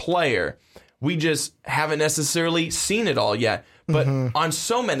NBA player. We just haven't necessarily seen it all yet. But on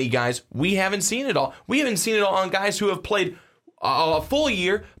so many guys, we haven't seen it all. We haven't seen it all on guys who have played a full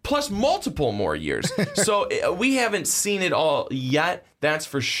year plus multiple more years. So we haven't seen it all yet. That's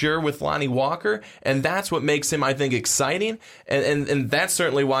for sure with Lonnie Walker. And that's what makes him, I think, exciting. And that's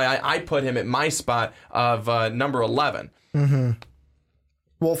certainly why I put him at my spot of number 11.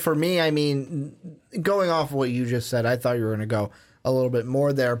 Well, for me, I mean, going off of what you just said, I thought you were going to go a little bit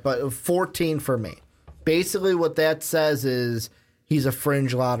more there. But 14 for me. Basically what that says is he's a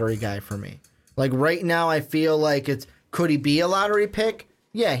fringe lottery guy for me. Like right now, I feel like it's, could he be a lottery pick?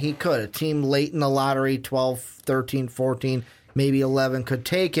 Yeah, he could. A team late in the lottery, 12, 13, 14, maybe 11, could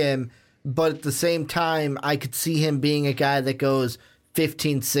take him. But at the same time, I could see him being a guy that goes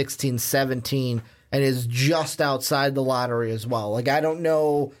 15, 16, 17, and is just outside the lottery as well. Like, I don't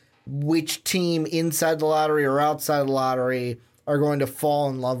know which team inside the lottery or outside the lottery are going to fall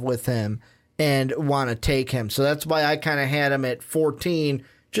in love with him and want to take him. So that's why I kind of had him at 14.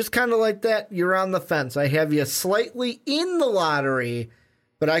 Just kind of like that, you're on the fence. I have you slightly in the lottery,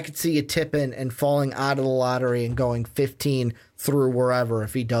 but I could see you tipping and falling out of the lottery and going 15 through wherever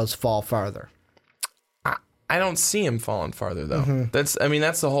if he does fall farther. I don't see him falling farther, though. That's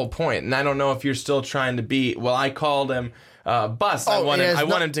the whole point. And I don't know if you're still trying to be, well, I called him bust. I want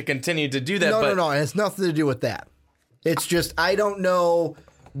him to continue to do that. No. It has nothing to do with that. It's just, I don't know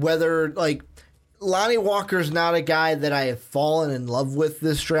whether, like, Lonnie Walker's not a guy that I have fallen in love with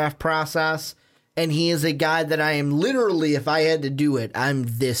this draft process, and he is a guy that I am literally, if I had to do it, I'm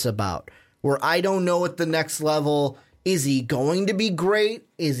this about. Where I don't know at the next level, is he going to be great?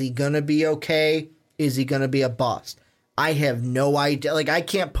 Is he going to be okay? Is he going to be a bust? I have no idea. Like, I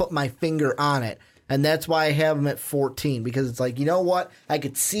can't put my finger on it, and that's why I have him at 14, because it's like, you know what? I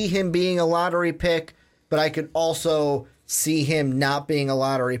could see him being a lottery pick, but I could also see him not being a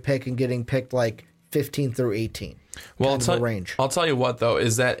lottery pick and getting picked like 15 through 18. Well, I'll tell you what, though,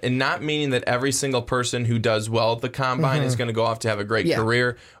 is that, and not meaning that every single person who does well at the combine is going to go off to have a great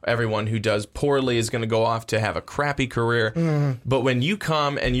career. Everyone who does poorly is going to go off to have a crappy career. But when you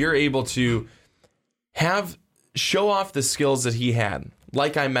come and you're able to show off the skills that he had,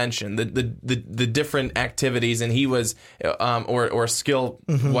 like I mentioned, the different activities, and he was or skill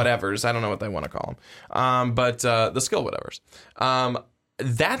whatevers. I don't know what they want to call them, but the skill whatevers.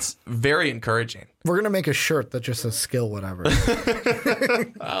 That's very encouraging. We're going to make a shirt that just says skill whatever.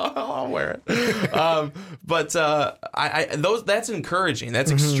 I'll wear it. But that's encouraging. That's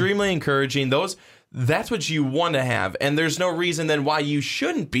extremely encouraging. That's what you want to have. And there's no reason then why you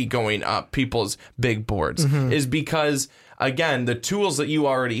shouldn't be going up people's big boards is because, again, the tools that you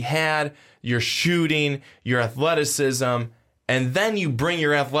already had, your shooting, your athleticism, and then you bring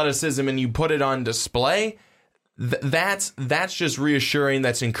your athleticism and you put it on display. That's just reassuring.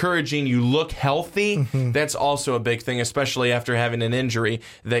 That's encouraging. You look healthy. That's also a big thing, especially after having an injury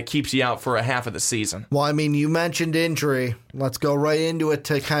that keeps you out for a half of the season. Well, I mean, you mentioned injury. Let's go right into it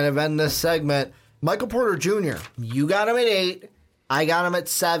to kind of end this segment. Michael Porter Jr., you got him at 8. I got him at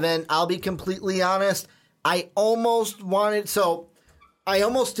 7. I'll be completely honest. I almost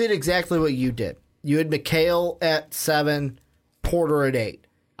did exactly what you did. You had Mikal at 7, Porter at 8.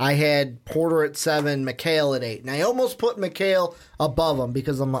 I had Porter at 7, Mikal at 8. And I almost put Mikal above him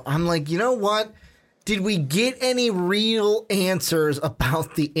because I'm like, you know what? Did we get any real answers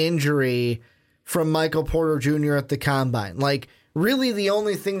about the injury from Michael Porter Jr. at the Combine. Like, really the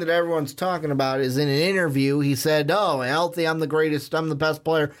only thing that everyone's talking about is in an interview, he said, oh, healthy, I'm the greatest, I'm the best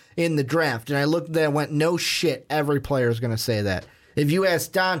player in the draft. And I looked at that and went, no shit, every player is going to say that. If you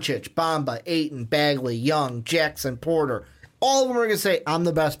ask Doncic, Bamba, Ayton, Bagley, Young, Jackson, Porter, all of them are going to say, I'm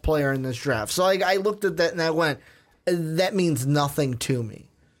the best player in this draft. So I looked at that and I went, that means nothing to me.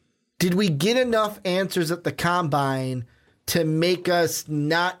 Did we get enough answers at the Combine to make us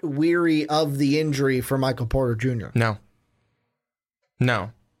not weary of the injury for Michael Porter Jr.?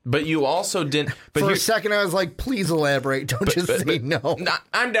 No. But you also didn't. But for a second, I was like, please elaborate. Don't just say no.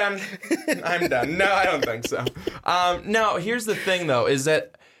 I'm done. I'm done. No, I don't think so. No, here's the thing, though, is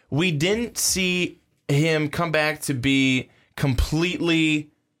that we didn't see him come back to be completely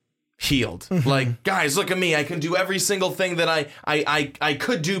healed. Like, guys, look at me. I can do every single thing that I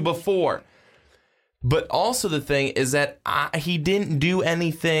could do before. But also the thing is that he didn't do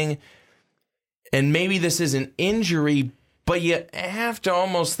anything, and maybe this is an injury, but you have to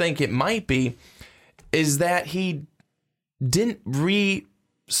almost think it might be, is that he didn't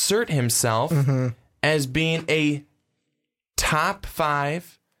reassert himself as being a top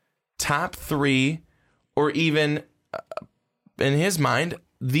 5, top 3, or even, in his mind,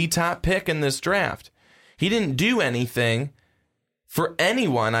 the top pick in this draft. He didn't do anything for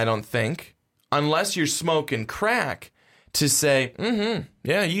anyone, I don't think, unless you're smoking crack, to say,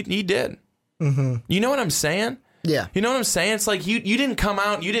 yeah, he did. You know what I'm saying? Yeah. You know what I'm saying? It's like you didn't come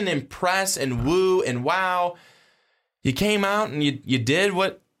out, you didn't impress and woo and wow. You came out and you did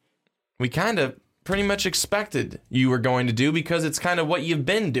what we kind of pretty much expected you were going to do, because it's kind of what you've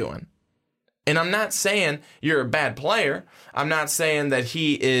been doing. And I'm not saying you're a bad player. I'm not saying that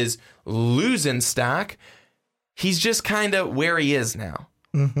he is losing stock. He's just kind of where he is now.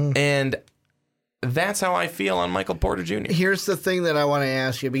 And that's how I feel on Michael Porter Jr. Here's the thing that I want to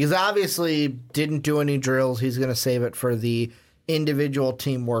ask you, because obviously didn't do any drills. He's going to save it for the individual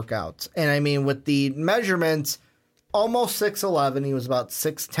team workouts. And I mean, with the measurements, almost 6'11". He was about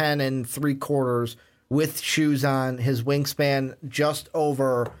 6'10" and 3/4 with shoes on. His wingspan just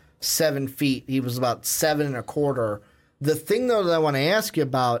over 7 feet. He was about 7 1/4. The thing, though, that I want to ask you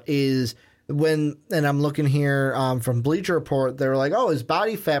about is and I'm looking here from Bleacher Report, they were like, oh, his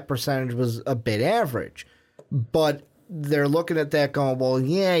body fat percentage was a bit average. But they're looking at that going, well,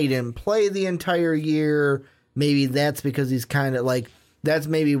 yeah, he didn't play the entire year. Maybe that's because he's kind of like, that's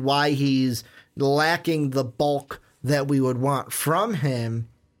maybe why he's lacking the bulk that we would want from him.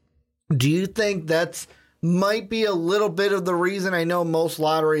 Do you think that's might be a little bit of the reason? I know most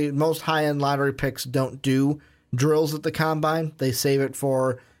high-end lottery picks don't do drills at the Combine. They save it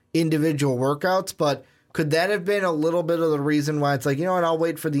for individual workouts, but could that have been a little bit of the reason why it's like, you know what, I'll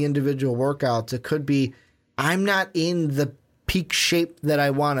wait for the individual workouts? It could be, I'm not in the peak shape that I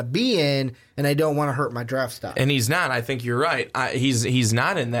want to be in, and I don't want to hurt my draft stock. And he's not. I think you're right. He's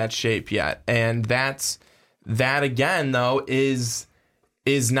not in that shape yet, and that again, though, is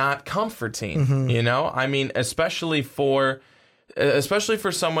not comforting. You know, I mean, especially for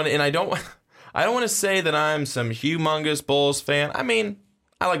someone, and I don't want to say that I'm some humongous Bulls fan. I mean,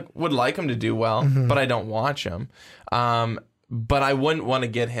 I would like him to do well, but I don't watch him. But I wouldn't want to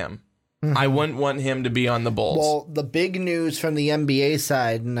get him. I wouldn't want him to be on the Bulls. Well, the big news from the NBA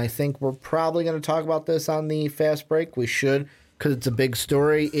side, and I think we're probably going to talk about this on the fast break. We should, because it's a big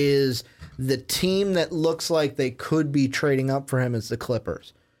story, is the team that looks like they could be trading up for him is the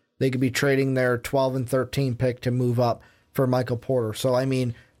Clippers. They could be trading their 12 and 13 pick to move up for Michael Porter. So, I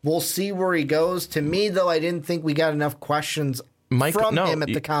mean, we'll see where he goes. To me, though, I didn't think we got enough questions from him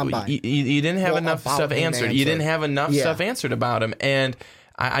at the Combine. You didn't have enough stuff answered. You didn't have enough stuff answered about him. And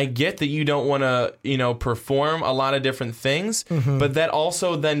I get that you don't want to, perform a lot of different things, but that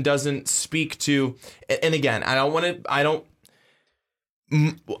also then doesn't speak to, and again, I'm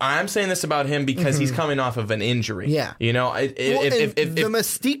saying this about him because he's coming off of an injury. Yeah. The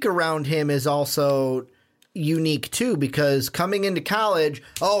mystique around him is also unique too, because coming into college,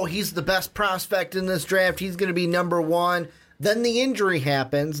 oh, he's the best prospect in this draft. He's going to be number 1. Then the injury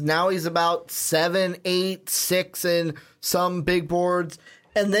happens. Now he's about 7, 8, 6 in some big boards.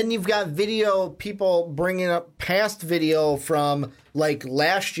 And then you've got people bringing up past video from like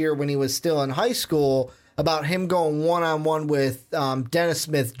last year when he was still in high school about him going one-on-one with Dennis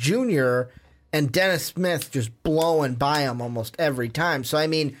Smith Jr. and Dennis Smith just blowing by him almost every time. So, I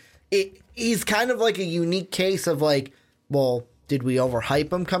mean, he's kind of like a unique case of like, well, did we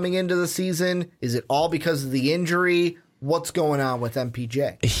overhype him coming into the season? Is it all because of the injury? What's going on with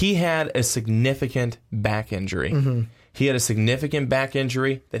MPJ? He had a significant back injury. He had a significant back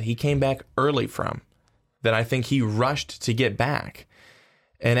injury that he came back early from, that I think he rushed to get back.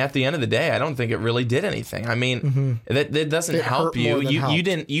 And at the end of the day, I don't think it really did anything. I mean, that doesn't help you. You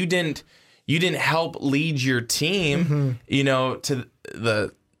didn't help lead your team, to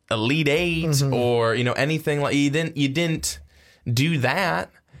the Elite Eight or anything like. You didn't do that.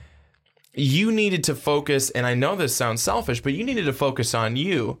 You needed to focus, and I know this sounds selfish, but you needed to focus on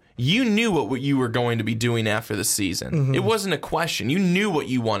you. You knew what you were going to be doing after the season. It wasn't a question. You knew what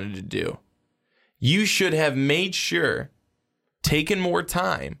you wanted to do. You should have made sure, taken more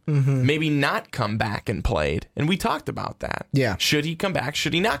time, maybe not come back and played. And we talked about that. Yeah. Should he come back?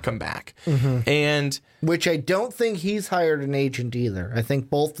 Should he not come back? And which I don't think he's hired an agent either. I think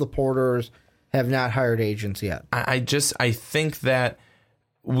both the Porters have not hired agents yet. I think that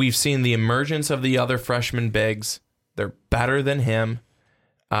we've seen the emergence of the other freshman bigs. They're better than him.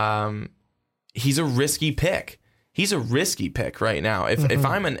 He's a risky pick. He's a risky pick right now. If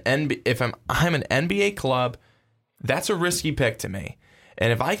I'm an NBA club, that's a risky pick to me.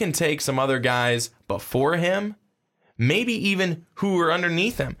 And if I can take some other guys before him, maybe even who are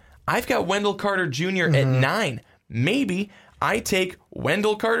underneath him. I've got Wendell Carter Jr. at 9. Maybe I take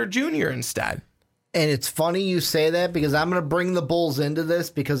Wendell Carter Jr. instead. And it's funny you say that because I'm going to bring the Bulls into this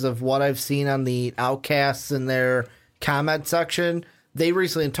because of what I've seen on the Outcasts in their comment section. They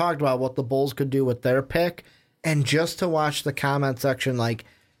recently talked about what the Bulls could do with their pick. And just to watch the comment section, like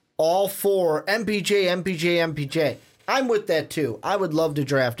all four, MPJ. I'm with that too. I would love to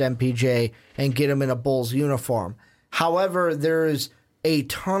draft MPJ and get him in a Bulls uniform. However, there's a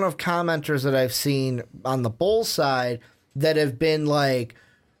ton of commenters that I've seen on the Bulls side that have been like,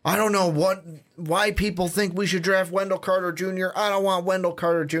 I don't know why people think we should draft Wendell Carter Jr. I don't want Wendell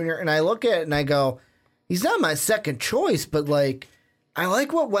Carter Jr. And I look at it and I go, he's not my second choice, but like, I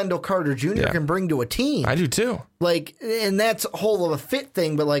like what Wendell Carter Jr. can bring to a team. I do too. Like, and that's a whole of a fit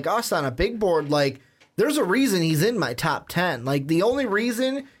thing, but like us on a big board, like, there's a reason he's in my top 10. Like, the only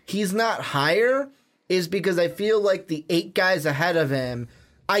reason he's not higher is because I feel like the 8 guys ahead of him,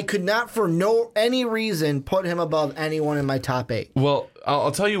 I could not for any reason put him above anyone in my top 8. Well,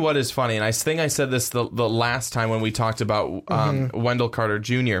 I'll tell you what is funny, and I think I said this the last time when we talked about Wendell Carter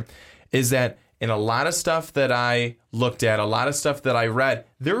Jr., is that in a lot of stuff that I looked at, a lot of stuff that I read,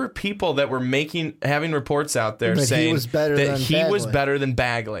 there were people that were having reports out there saying he was better than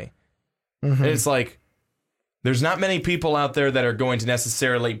Bagley. And it's like, there's not many people out there that are going to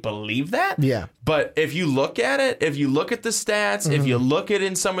necessarily believe that. Yeah. But if you look at it, if you look at the stats, if you look at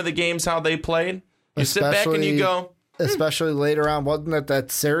in some of the games how they played, you sit back and you go. Especially later on, wasn't it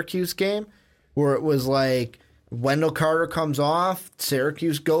that Syracuse game where it was like Wendell Carter comes off,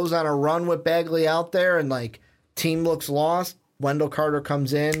 Syracuse goes on a run with Bagley out there, and like team looks lost, Wendell Carter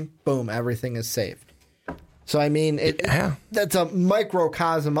comes in, boom, everything is saved. So, I mean, that's a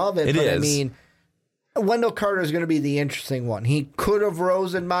microcosm of it. But I mean, Wendell Carter is going to be the interesting one. He could have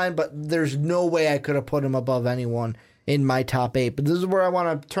rose in mine, but there's no way I could have put him above anyone in my top 8. But this is where I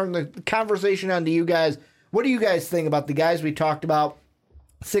want to turn the conversation on to you guys. What do you guys think about the guys we talked about,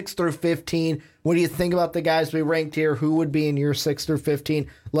 6 through 15? What do you think about the guys we ranked here? Who would be in your 6 through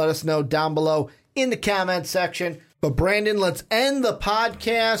 15? Let us know down below in the comment section. But Brandon, let's end the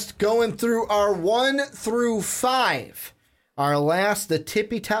podcast going through our 1 through 5. The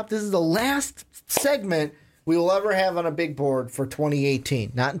tippy top. This is the last segment we will ever have on a big board for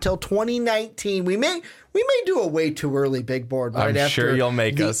 2018. Not until 2019. We may do a way too early big board right after sure you'll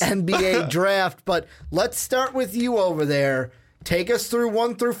make the us. NBA draft. But let's start with you over there. Take us through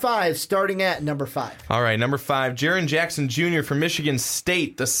 1 through 5, starting at number 5. All right, number 5, Jaren Jackson Jr. from Michigan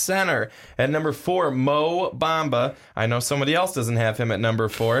State, the center. At number 4, Mo Bamba. I know somebody else doesn't have him at number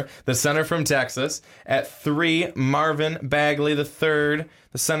 4, the center from Texas. At 3, Marvin Bagley, the third,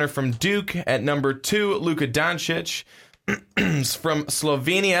 the center from Duke. At number 2, Luka Doncic from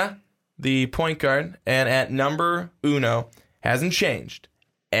Slovenia, the point guard. And at number 1, hasn't changed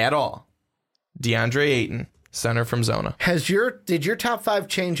at all, DeAndre Ayton, center from Zona. Did your top 5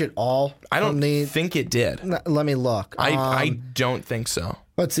 change at all? I don't think it did. Let me look. I don't think so.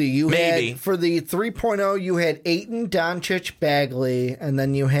 Let's see. Maybe. For the 3.0, you had Ayton, Doncic, Bagley, and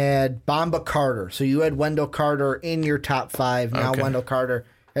then you had Bamba Carter. So you had Wendell Carter in your top 5. Now Wendell Carter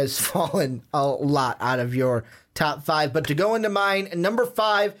has fallen a lot out of your top 5. But to go into mine, number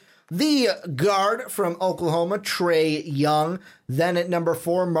 5, the guard from Oklahoma, Trae Young. Then at number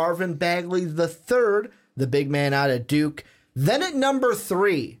 4, Marvin Bagley, the third, the big man out of Duke. Then at number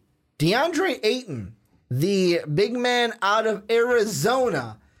 3, DeAndre Ayton, the big man out of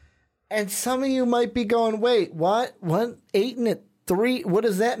Arizona. And some of you might be going, wait, what? Ayton at 3? What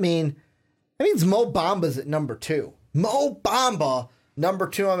does that mean? That means Mo Bamba's at number 2. Mo Bamba, number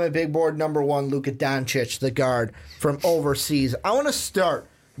 2 on my big board. Number 1, Luka Doncic, the guard from overseas. I want to start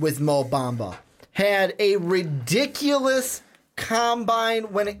with Mo Bamba. Had a ridiculous combine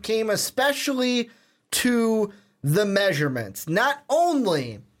when it came especially to the measurements. Not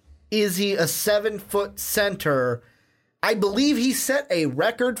only is he a 7-foot center, I believe he set a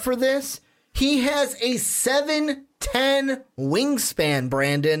record for this. He has a 7'10" wingspan,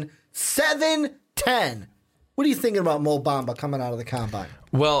 Brandon. 7'10". What are you thinking about Mo Bamba coming out of the combine?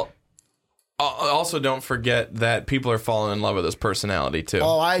 Well, also don't forget that people are falling in love with his personality too.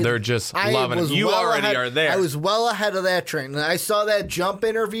 They're just loving it. You already are there. I was well ahead of that train. And I saw that jump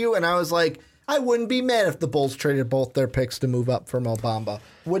interview, and I was like, I wouldn't be mad if the Bulls traded both their picks to move up for Mo Bamba.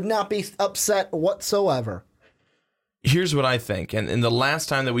 Would not be upset whatsoever. Here's what I think. And the last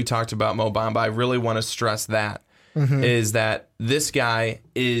time that we talked about Mo Bamba, I really want to stress that, is that this guy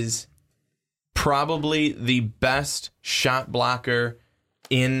is probably the best shot blocker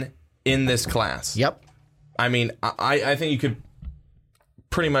in this class. Yep. I mean, I think you could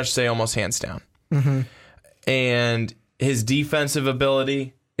pretty much say almost hands down. And his defensive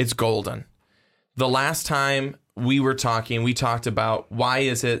ability, it's golden. The last time we were talking, we talked about why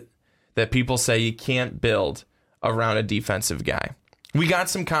is it that people say you can't build around a defensive guy. We got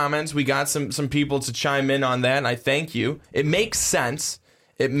some comments. We got some people to chime in on that, and I thank you. It makes sense.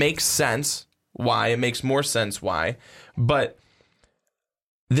 It makes sense why. It makes more sense why. But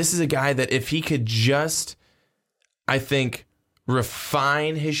this is a guy that if he could just, I think,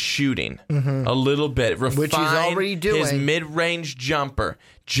 refine his shooting a little bit, refine which he's already doing. His mid-range jumper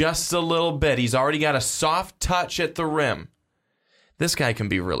just a little bit. He's already got a soft touch at the rim. This guy can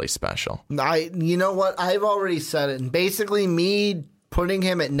be really special. You know what? I've already said it. And basically, me putting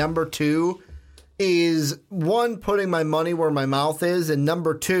him at number 2 is, one, putting my money where my mouth is, and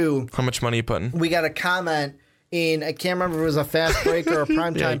number 2... How much money are you putting? We got a comment in, I can't remember if it was a Fast Break or a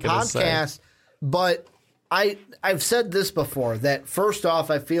Primetime podcast, but I've said this before, that first off,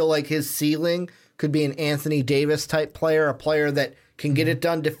 I feel like his ceiling could be an Anthony Davis type player, a player that can get it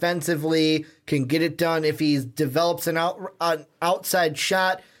done defensively, can get it done if he develops an outside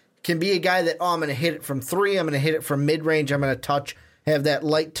shot, can be a guy that, I'm going to hit it from 3, I'm going to hit it from mid-range, I'm going to have that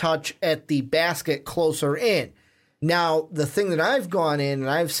light touch at the basket closer in. Now, the thing that I've gone in and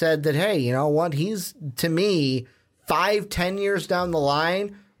I've said that, hey, you know what, he's, to me, 5-10 years down the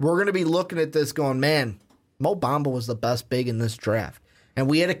line, we're going to be looking at this going, man, Mo Bamba was the best big in this draft. And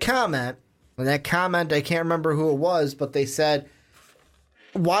we had a comment, and that comment, I can't remember who it was, but they said,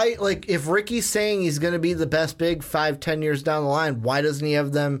 why, like, if Ricky's saying he's going to be the best big 5-10 years down the line, why doesn't he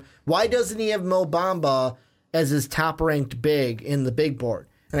have Mo Bamba as his top ranked big in the big board?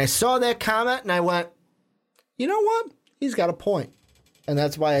 And I saw that comment and I went, you know what? He's got a point. And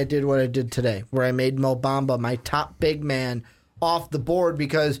that's why I did what I did today, where I made Mo Bamba my top big man off the board,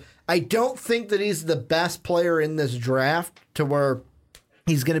 because I don't think that he's the best player in this draft to where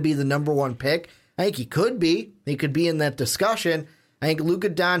he's going to be the number 1 pick. I think he could be. He could be in that discussion. I think Luka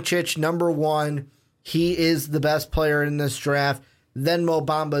Doncic, number 1, he is the best player in this draft. Then Mo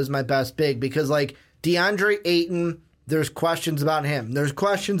Bamba is my best big, because like DeAndre Ayton, there's questions about him. There's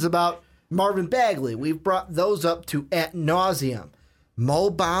questions about Marvin Bagley. We've brought those up to ad nauseum.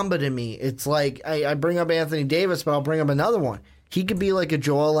 Mo Bamba, to me, it's like, I bring up Anthony Davis, but I'll bring up another one. He could be like a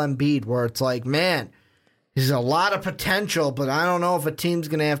Joel Embiid, where it's like, man, there's a lot of potential, but I don't know if a team's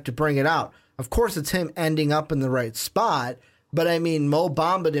going to have to bring it out. Of course, it's him ending up in the right spot, but I mean, Mo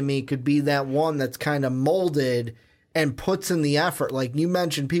Bamba, to me, could be that one that's kind of molded and puts in the effort. Like you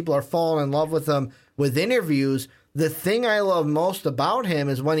mentioned, people are falling in love with him with interviews. The thing I love most about him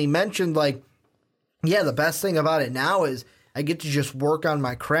is when he mentioned, like, yeah, the best thing about it now is I get to just work on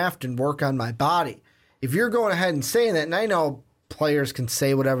my craft and work on my body. If you're going ahead and saying that, and I know players can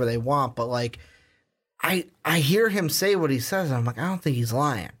say whatever they want, but like, I hear him say what he says, and I'm like, I don't think he's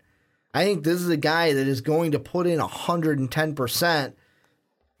lying. I think this is a guy that is going to put in 110%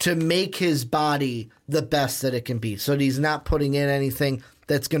 to make his body the best that it can be, so that he's not putting in anything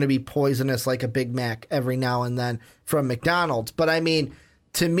that's going to be poisonous like a Big Mac every now and then from McDonald's. But I mean,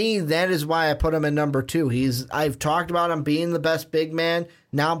 to me, that is why I put him in number 2. I've talked about him being the best big man.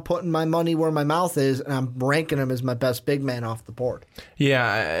 Now I'm putting my money where my mouth is, and I'm ranking him as my best big man off the board.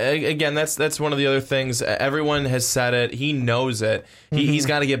 Yeah, again, that's one of the other things. Everyone has said it. He knows it. He's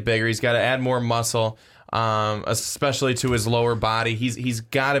got to get bigger. He's got to add more muscle, especially to his lower body. He's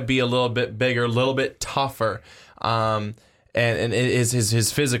got to be a little bit bigger, a little bit tougher. And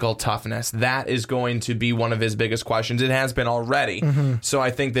his physical toughness, that is going to be one of his biggest questions. It has been already. So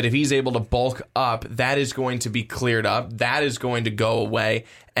I think that if he's able to bulk up, that is going to be cleared up. That is going to go away.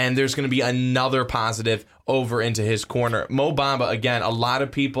 And there's going to be another positive over into his corner. Mo Bamba, again, a lot of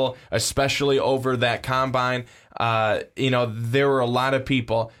people, especially over that combine, there were a lot of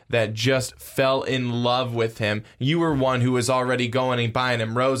people that just fell in love with him. You were one who was already going and buying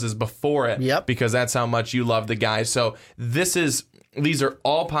him roses before it, because that's how much you love the guy. So these are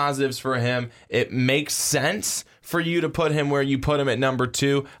all positives for him. It makes sense for you to put him where you put him at number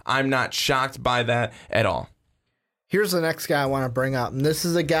 2. I'm not shocked by that at all. Here's the next guy I want to bring up, and this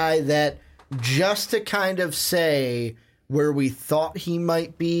is a guy that, just to kind of say where we thought he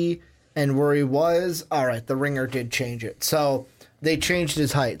might be and where he was, all right, the Ringer did change it. So they changed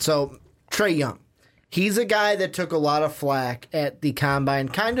his height. So Trae Young, he's a guy that took a lot of flack at the combine,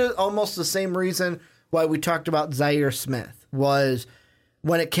 kind of almost the same reason why we talked about Zaire Smith, was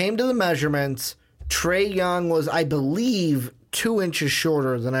when it came to the measurements, Trae Young was, I believe, 2 inches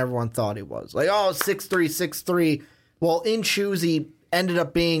shorter than everyone thought he was. Like, 6'3", 6'3". Well, in shoes, he ended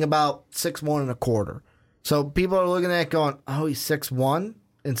up being about 6'1" and a quarter. So people are looking at it going, he's 6'1"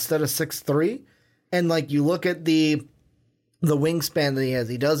 instead of 6'3". And like, you look at the wingspan that he has.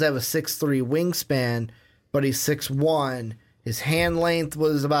 He does have a 6'3" wingspan, but he's 6'1". His hand length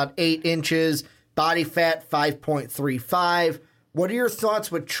was about 8 inches. Body fat, 5.35. What are your thoughts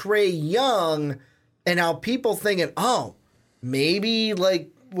with Trae Young and how people thinking, maybe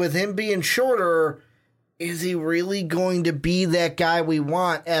like with him being shorter, is he really going to be that guy we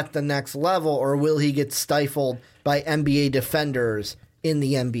want at the next level, or will he get stifled by NBA defenders in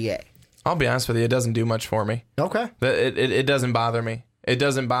the NBA? I'll be honest with you, it doesn't do much for me. Okay. It doesn't bother me. It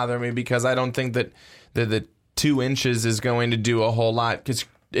doesn't bother me because I don't think that the 2 inches is going to do a whole lot, because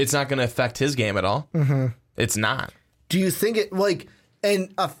it's not going to affect his game at all. Mm-hmm. It's not. Do you think it,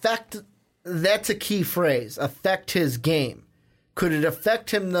 affect, that's a key phrase, affect his game. Could it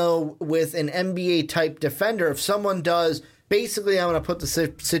affect him, though, with an NBA-type defender? If someone does, basically I'm going to put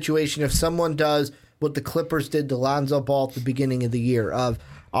the situation, if someone does what the Clippers did to Lonzo Ball at the beginning of the year, of,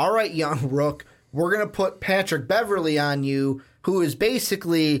 all right, young rook, we're going to put Patrick Beverley on you, who is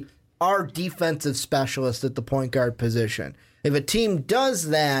basically our defensive specialist at the point guard position. If a team does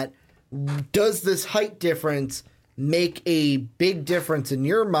that, does this height difference make a big difference in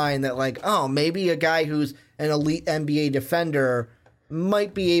your mind that, like, maybe a guy who's an elite NBA defender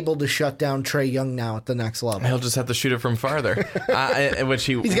might be able to shut down Trae Young now at the next level? He'll just have to shoot it from farther, which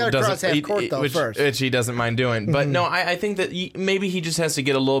he's got to cross half court though first, which he doesn't mind doing. But no, I think that maybe he just has to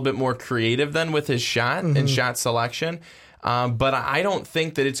get a little bit more creative then with his shot and shot selection. But I don't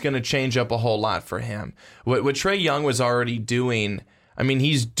think that it's going to change up a whole lot for him. What Trae Young was already doing, I mean,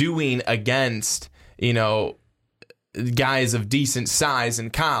 he's doing against, guys of decent size in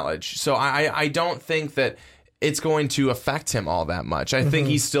college. So I don't think that it's going to affect him all that much. I think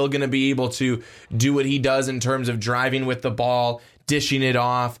he's still going to be able to do what he does in terms of driving with the ball, dishing it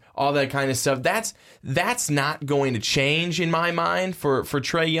off, all that kind of stuff. That's not going to change in my mind for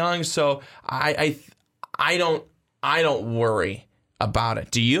Trae Young. So I don't worry about it.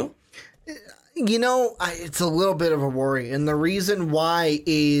 Do you? It's a little bit of a worry. And the reason why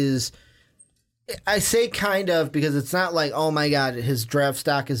is, I say kind of, because it's not like, oh my God, his draft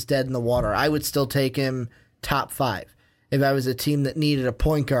stock is dead in the water. I would still take him top 5 if I was a team that needed a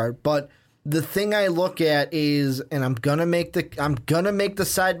point guard. But the thing I look at is, and I'm gonna make the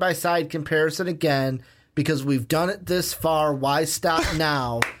side-by-side comparison again, because we've done it this far. Why stop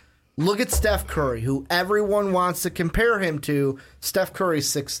now? Look at Steph Curry, who everyone wants to compare him to. Steph Curry's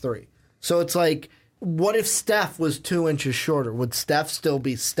 6'3". So it's like, what if Steph was 2 inches shorter? Would Steph still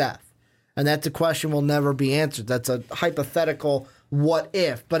be Steph? And that's a question will never be answered. That's a hypothetical what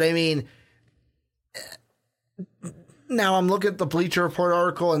if. But I mean, now I'm looking at the Bleacher Report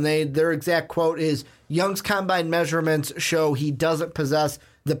article, and their exact quote is, Young's combine measurements show he doesn't possess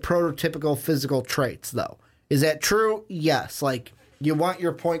the prototypical physical traits, though. Is that true? Yes. Like, you want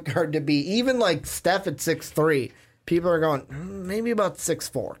your point guard to be, even like Steph at 6'3", people are going, maybe about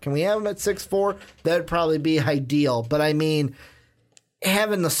 6'4". Can we have him at 6'4"? That'd probably be ideal. But I mean,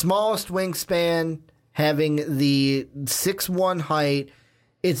 having the smallest wingspan, having the 6'1" height,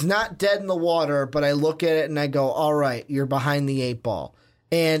 it's not dead in the water, but I look at it and I go, all right, you're behind the 8 ball.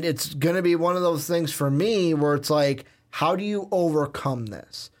 And it's going to be one of those things for me where it's like, how do you overcome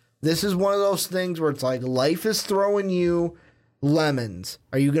this? This is one of those things where it's like, life is throwing you lemons.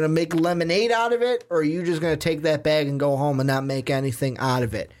 Are you going to make lemonade out of it, or are you just going to take that bag and go home and not make anything out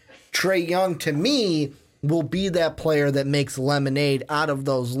of it? Trae Young, to me, will be that player that makes lemonade out of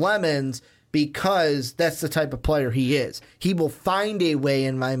those lemons, because that's the type of player he is. He will find a way,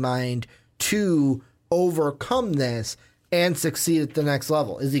 in my mind, to overcome this and succeed at the next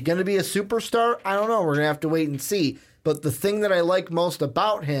level. Is he going to be a superstar? I don't know. We're going to have to wait and see. But the thing that I like most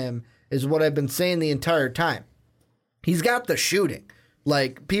about him is what I've been saying the entire time. He's got the shooting.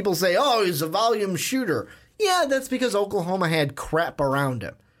 Like, people say, oh, he's a volume shooter. Yeah, that's because Oklahoma had crap around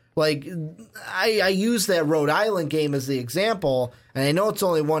him. Like, I use that Rhode Island game as the example, and I know it's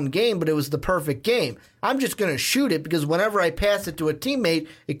only one game, but it was the perfect game. I'm just going to shoot it because whenever I pass it to a teammate,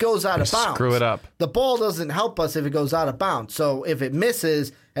 it goes out of bounds. Screw it up. The ball doesn't help us if it goes out of bounds. So if it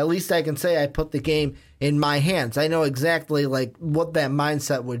misses, at least I can say I put the game in my hands. I know exactly like what that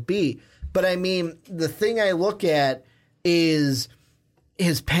mindset would be. But I mean, the thing I look at is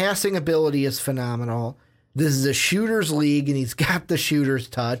his passing ability is phenomenal. This is a shooter's league, and he's got the shooter's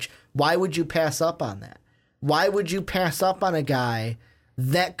touch. Why would you pass up on that? Why would you pass up on a guy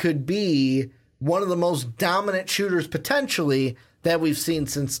that could be one of the most dominant shooters potentially that we've seen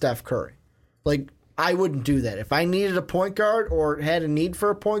since Steph Curry? Like, I wouldn't do that. If I needed a point guard or had a need for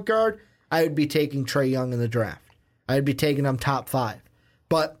a point guard, I would be taking Trae Young in the draft. I'd be taking him top 5.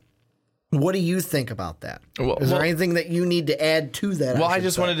 But what do you think about that? Is there anything that you need to add to that? Well, I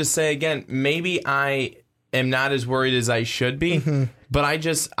just wanted to say again, maybe I am not as worried as I should be, but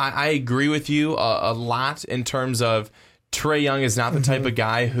I agree with you a lot in terms of Trae Young is not the type of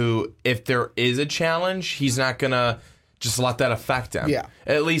guy who, if there is a challenge, he's not going to just let that affect him. Yeah.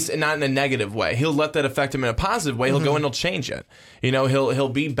 At least not in a negative way. He'll let that affect him in a positive way. He'll go and he'll change it. You know, he'll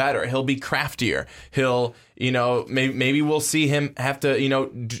be better. He'll be craftier. He'll, you know, maybe we'll see him have to, you know,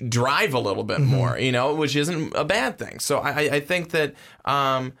 drive a little bit more, you know, which isn't a bad thing. So I think that,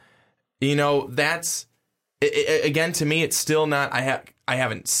 you know, that's, again, to me, it's still not, I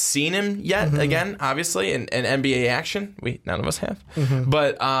haven't seen him yet, again, obviously, in NBA action. None of us have.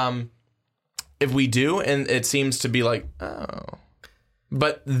 But, if we do, and it seems to be like, oh,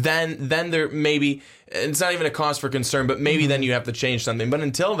 but then there maybe it's not even a cause for concern, but maybe then you have to change something. But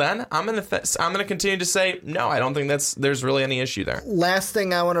until then, I'm gonna continue to say no. I don't think there's really any issue there. Last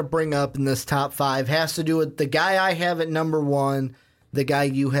thing I want to bring up in this top 5 has to do with the guy I have at number 1, the guy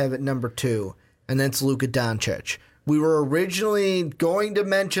you have at number 2, and that's Luka Doncic. We were originally going to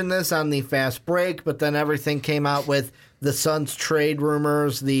mention this on the fast break, but then everything came out with the Suns trade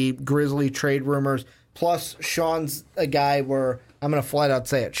rumors, the Grizzly trade rumors, plus Sean's a guy where I'm going to flat out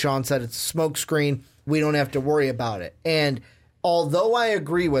say it. Sean said it's a smokescreen. We don't have to worry about it. And although I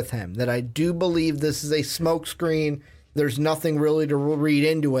agree with him that I do believe this is a smokescreen, there's nothing really to read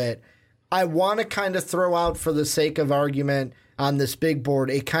into it, I want to kind of throw out, for the sake of argument on this big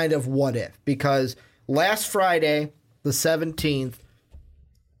board, a kind of what if. Because last Friday, the 17th,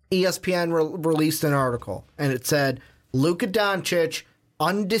 ESPN released an article, and it said, Luka Doncic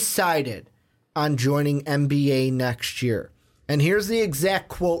undecided on joining NBA next year. And here's the exact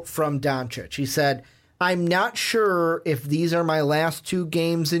quote from Doncic. He said, I'm not sure if these are my last 2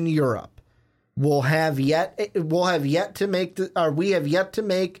 games in Europe. We have yet to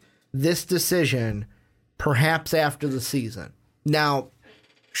make this decision, perhaps after the season. Now,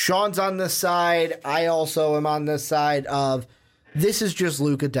 Sean's on this side. I also am on this side of this is just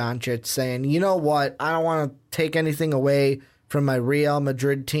Luka Doncic saying, you know what, I don't want to take anything away from my Real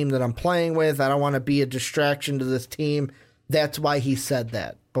Madrid team that I'm playing with. I don't want to be a distraction to this team. That's why he said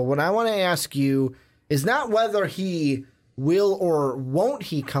that. But what I want to ask you is not whether he will or won't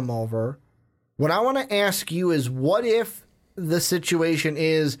he come over. What I want to ask you is, what if the situation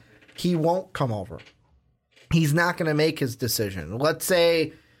is he won't come over? He's not going to make his decision. Let's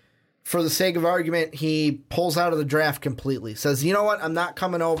say, for the sake of argument, he pulls out of the draft completely. Says, you know what, I'm not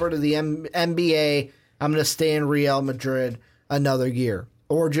coming over to the NBA. I'm going to stay in Real Madrid another year.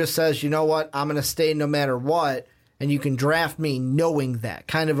 Or just says, you know what, I'm going to stay no matter what, and you can draft me knowing that.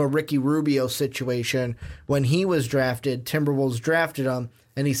 Kind of a Ricky Rubio situation. When he was drafted, Timberwolves drafted him,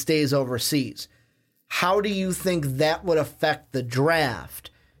 and he stays overseas. How do you think that would affect the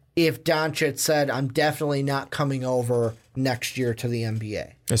draft if Doncic said, I'm definitely not coming over next year to the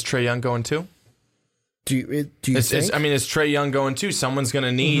NBA? Is Trae Young going too? Do you think? Is Trae Young going too? Someone's going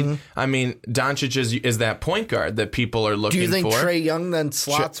to need. I mean, Doncic is that point guard that people are looking for. Do you think Trae Young then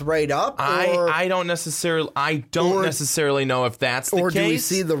slots right up? I don't necessarily know if that's the case. Or do we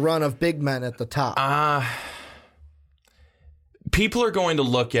see the run of big men at the top? People are going to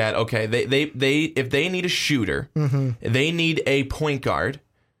look at, okay, they if they need a shooter, they need a point guard,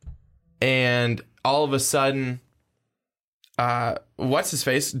 and all of a sudden, what's his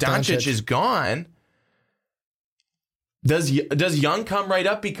face? Doncic is gone. Does Young come right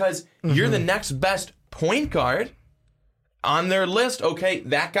up because you're the next best point guard on their list? Okay,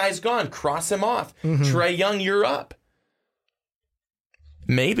 that guy's gone. Cross him off. Trae Young, you're up.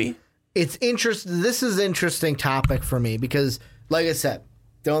 Maybe. It's interesting. This is an interesting topic for me because, like I said,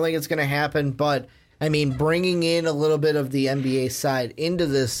 don't think it's going to happen, but I mean, bringing in a little bit of the NBA side into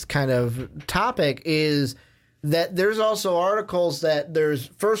this kind of topic is that there's also articles that there's,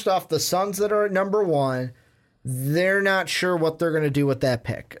 first off, the Suns that are at number 1, they're not sure what they're going to do with that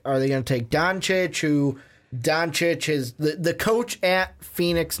pick. Are they going to take Doncic, who Doncic is the coach at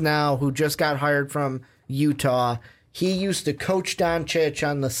Phoenix now, who just got hired from Utah. He used to coach Doncic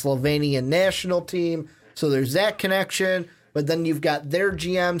on the Slovenian national team, so there's that connection. But then you've got their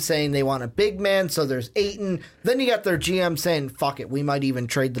GM saying they want a big man, so there's Ayton. Then you got their GM saying, fuck it, we might even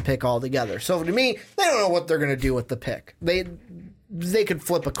trade the pick altogether. So to me, they don't know what they're going to do with the pick. They could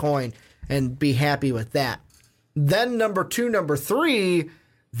flip a coin and be happy with that. Then number 2, number 3,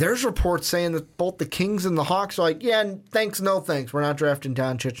 there's reports saying that both the Kings and the Hawks are like, yeah, thanks, no thanks. We're not drafting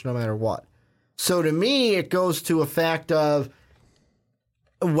Doncic no matter what. So to me, it goes to a fact of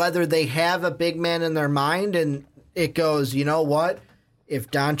whether they have a big man in their mind, and it goes, you know what?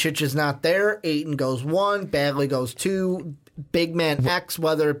 If Doncic is not there, Ayton goes 1, Bagley goes 2, big man X,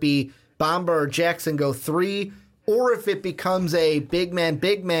 whether it be Bamba or Jackson, go 3, or if it becomes a big man,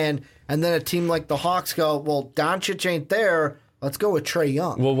 and then a team like the Hawks go, well, Doncic ain't there, let's go with Trae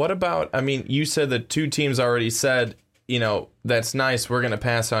Young. Well, what about, I mean, you said that 2 teams already said, you know, that's nice, we're going to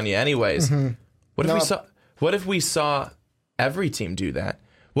pass on you anyways. Mm-hmm. What if we saw every team do that?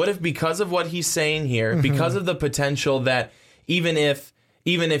 What if, because of what he's saying here, because of the potential that even if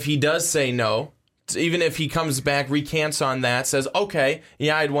he does say no, even if he comes back, recants on that, says, okay,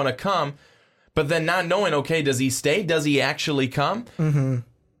 yeah, I'd want to come, but then not knowing, okay, does he stay? Does he actually come? Mm-hmm.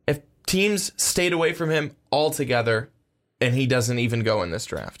 If teams stayed away from him altogether and he doesn't even go in this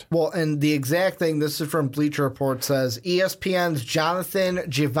draft. Well, and the exact thing, this is from Bleacher Report, says ESPN's Jonathan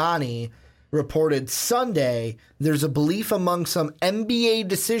Giovanni reported Sunday there's a belief among some NBA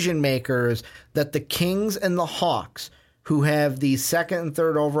decision makers that the Kings and the Hawks, who have the 2nd and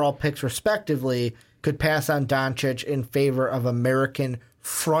 3rd overall picks respectively, could pass on Doncic in favor of American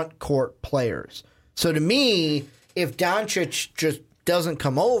front court players. So to me, if Doncic just doesn't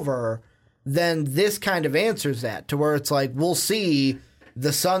come over, then this kind of answers that, to where it's like, we'll see.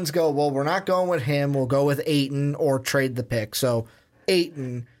 The Suns go, well, we're not going with him, we'll go with Ayton or trade the pick. So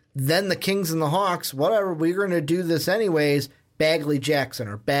Ayton. Then the Kings and the Hawks, whatever, we're going to do this anyways, Bagley Jackson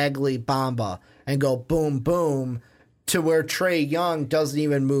or Bagley Bamba, and go boom, boom, to where Trae Young doesn't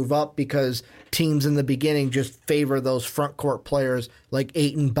even move up because teams in the beginning just favor those front court players like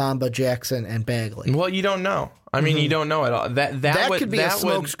Ayton, Bamba, Jackson, and Bagley. Well, you don't know. I mean, you don't know at all. That could be a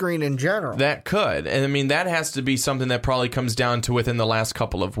smokescreen in general. That could. And I mean, that has to be something that probably comes down to within the last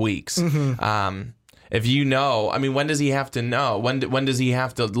couple of weeks. Mm-hmm. If you know, I mean, when does he have to know? When does he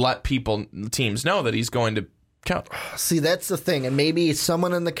have to let teams know that he's going to come? See, that's the thing. And maybe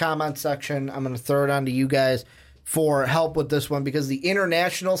someone in the comment section, I'm going to throw it on to you guys for help with this one, because the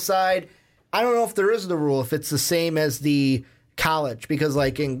international side, I don't know if there is the rule, if it's the same as the college, because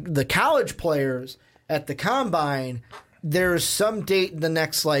like in the college players at the combine, there's some date in the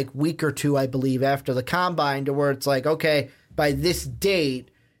next like week or 2, I believe, after the combine, to where it's like, okay, by this date,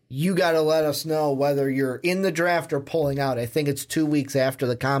 you got to let us know whether you're in the draft or pulling out. I think it's 2 weeks after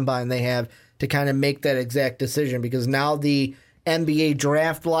the combine they have to kind of make that exact decision, because now the NBA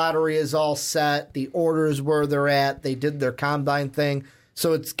draft lottery is all set. The orders where they're at. They did their combine thing.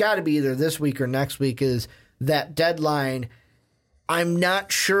 So it's got to be either this week or next week is that deadline. I'm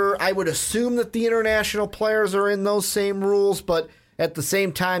not sure. I would assume that the international players are in those same rules, but at the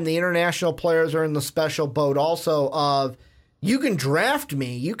same time, the international players are in the special boat also of, you can draft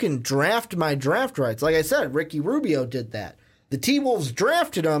me. You can draft my draft rights. Like I said, Ricky Rubio did that. The T-Wolves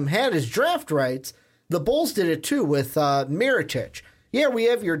drafted him, had his draft rights. The Bulls did it too with Mirotic. Yeah, we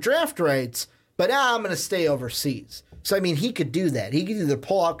have your draft rights, but I'm going to stay overseas. So, I mean, he could do that. He could either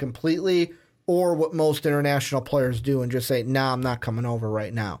pull out completely or what most international players do and just say, nah, I'm not coming over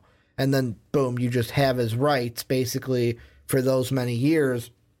right now. And then, boom, you just have his rights basically for those many years.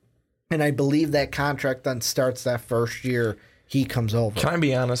 And I believe that contract then starts that first year he comes over. Can I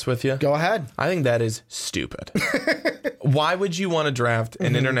be honest with you? Go ahead. I think that is stupid. Why would you want to draft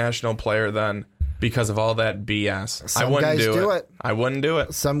an international player then because of all that BS? Some guys do it. I wouldn't do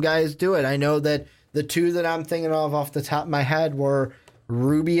it. Some guys do it. I know that the 2 that I'm thinking of off the top of my head were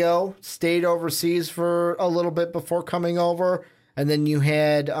Rubio stayed overseas for a little bit before coming over, and then you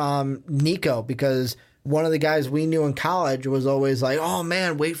had Nico, because one of the guys we knew in college was always like, oh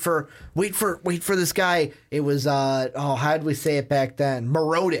man, wait for this guy. It was how did we say it back then?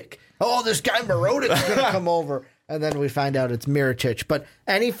 Mirotic. Oh, this guy Mirotic's gonna come over. And then we find out it's Mirotic. But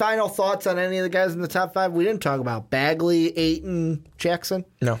any final thoughts on any of the guys in the top 5? We didn't talk about Bagley, Ayton, Jackson.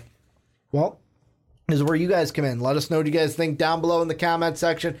 No. Well, is where you guys come in. Let us know what you guys think down below in the comment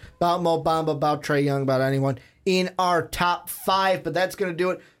section about Mo Bamba, about Trae Young, about anyone in our top 5. But that's going to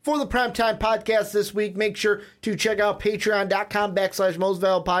do it for the Primetime Podcast this week. Make sure to check out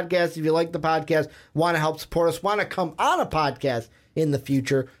patreon.com/mostvaluablepodcast. If you like the podcast, want to help support us, want to come on a podcast in the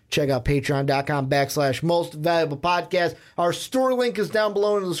future, check out patreon.com/mostvaluablepodcast. Our store link is down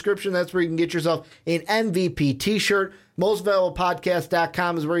below in the description. That's where you can get yourself an MVP t-shirt.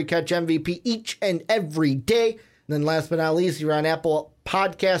 Mostvaluablepodcast.com is where you catch MVP each and every day. And then last but not least, you're on Apple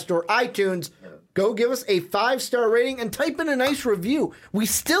Podcast or iTunes. Go give us a 5-star rating and type in a nice review. We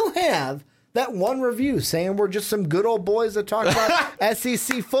still have that one review saying we're just some good old boys that talk about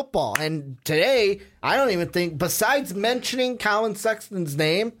SEC football. And today, I don't even think, besides mentioning Colin Sexton's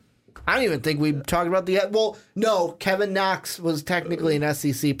name, I don't even think we talked about no, Kevin Knox was technically an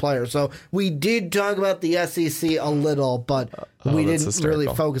SEC player. So we did talk about the SEC a little, but we didn't really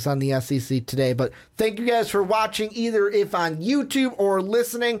focus on the SEC today. But thank you guys for watching, either if on YouTube or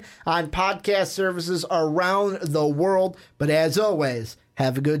listening on podcast services around the world. But as always,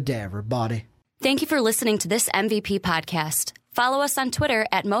 have a good day, everybody. Thank you for listening to this MVP podcast. Follow us on Twitter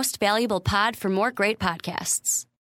 @MostValuablePod for more great podcasts.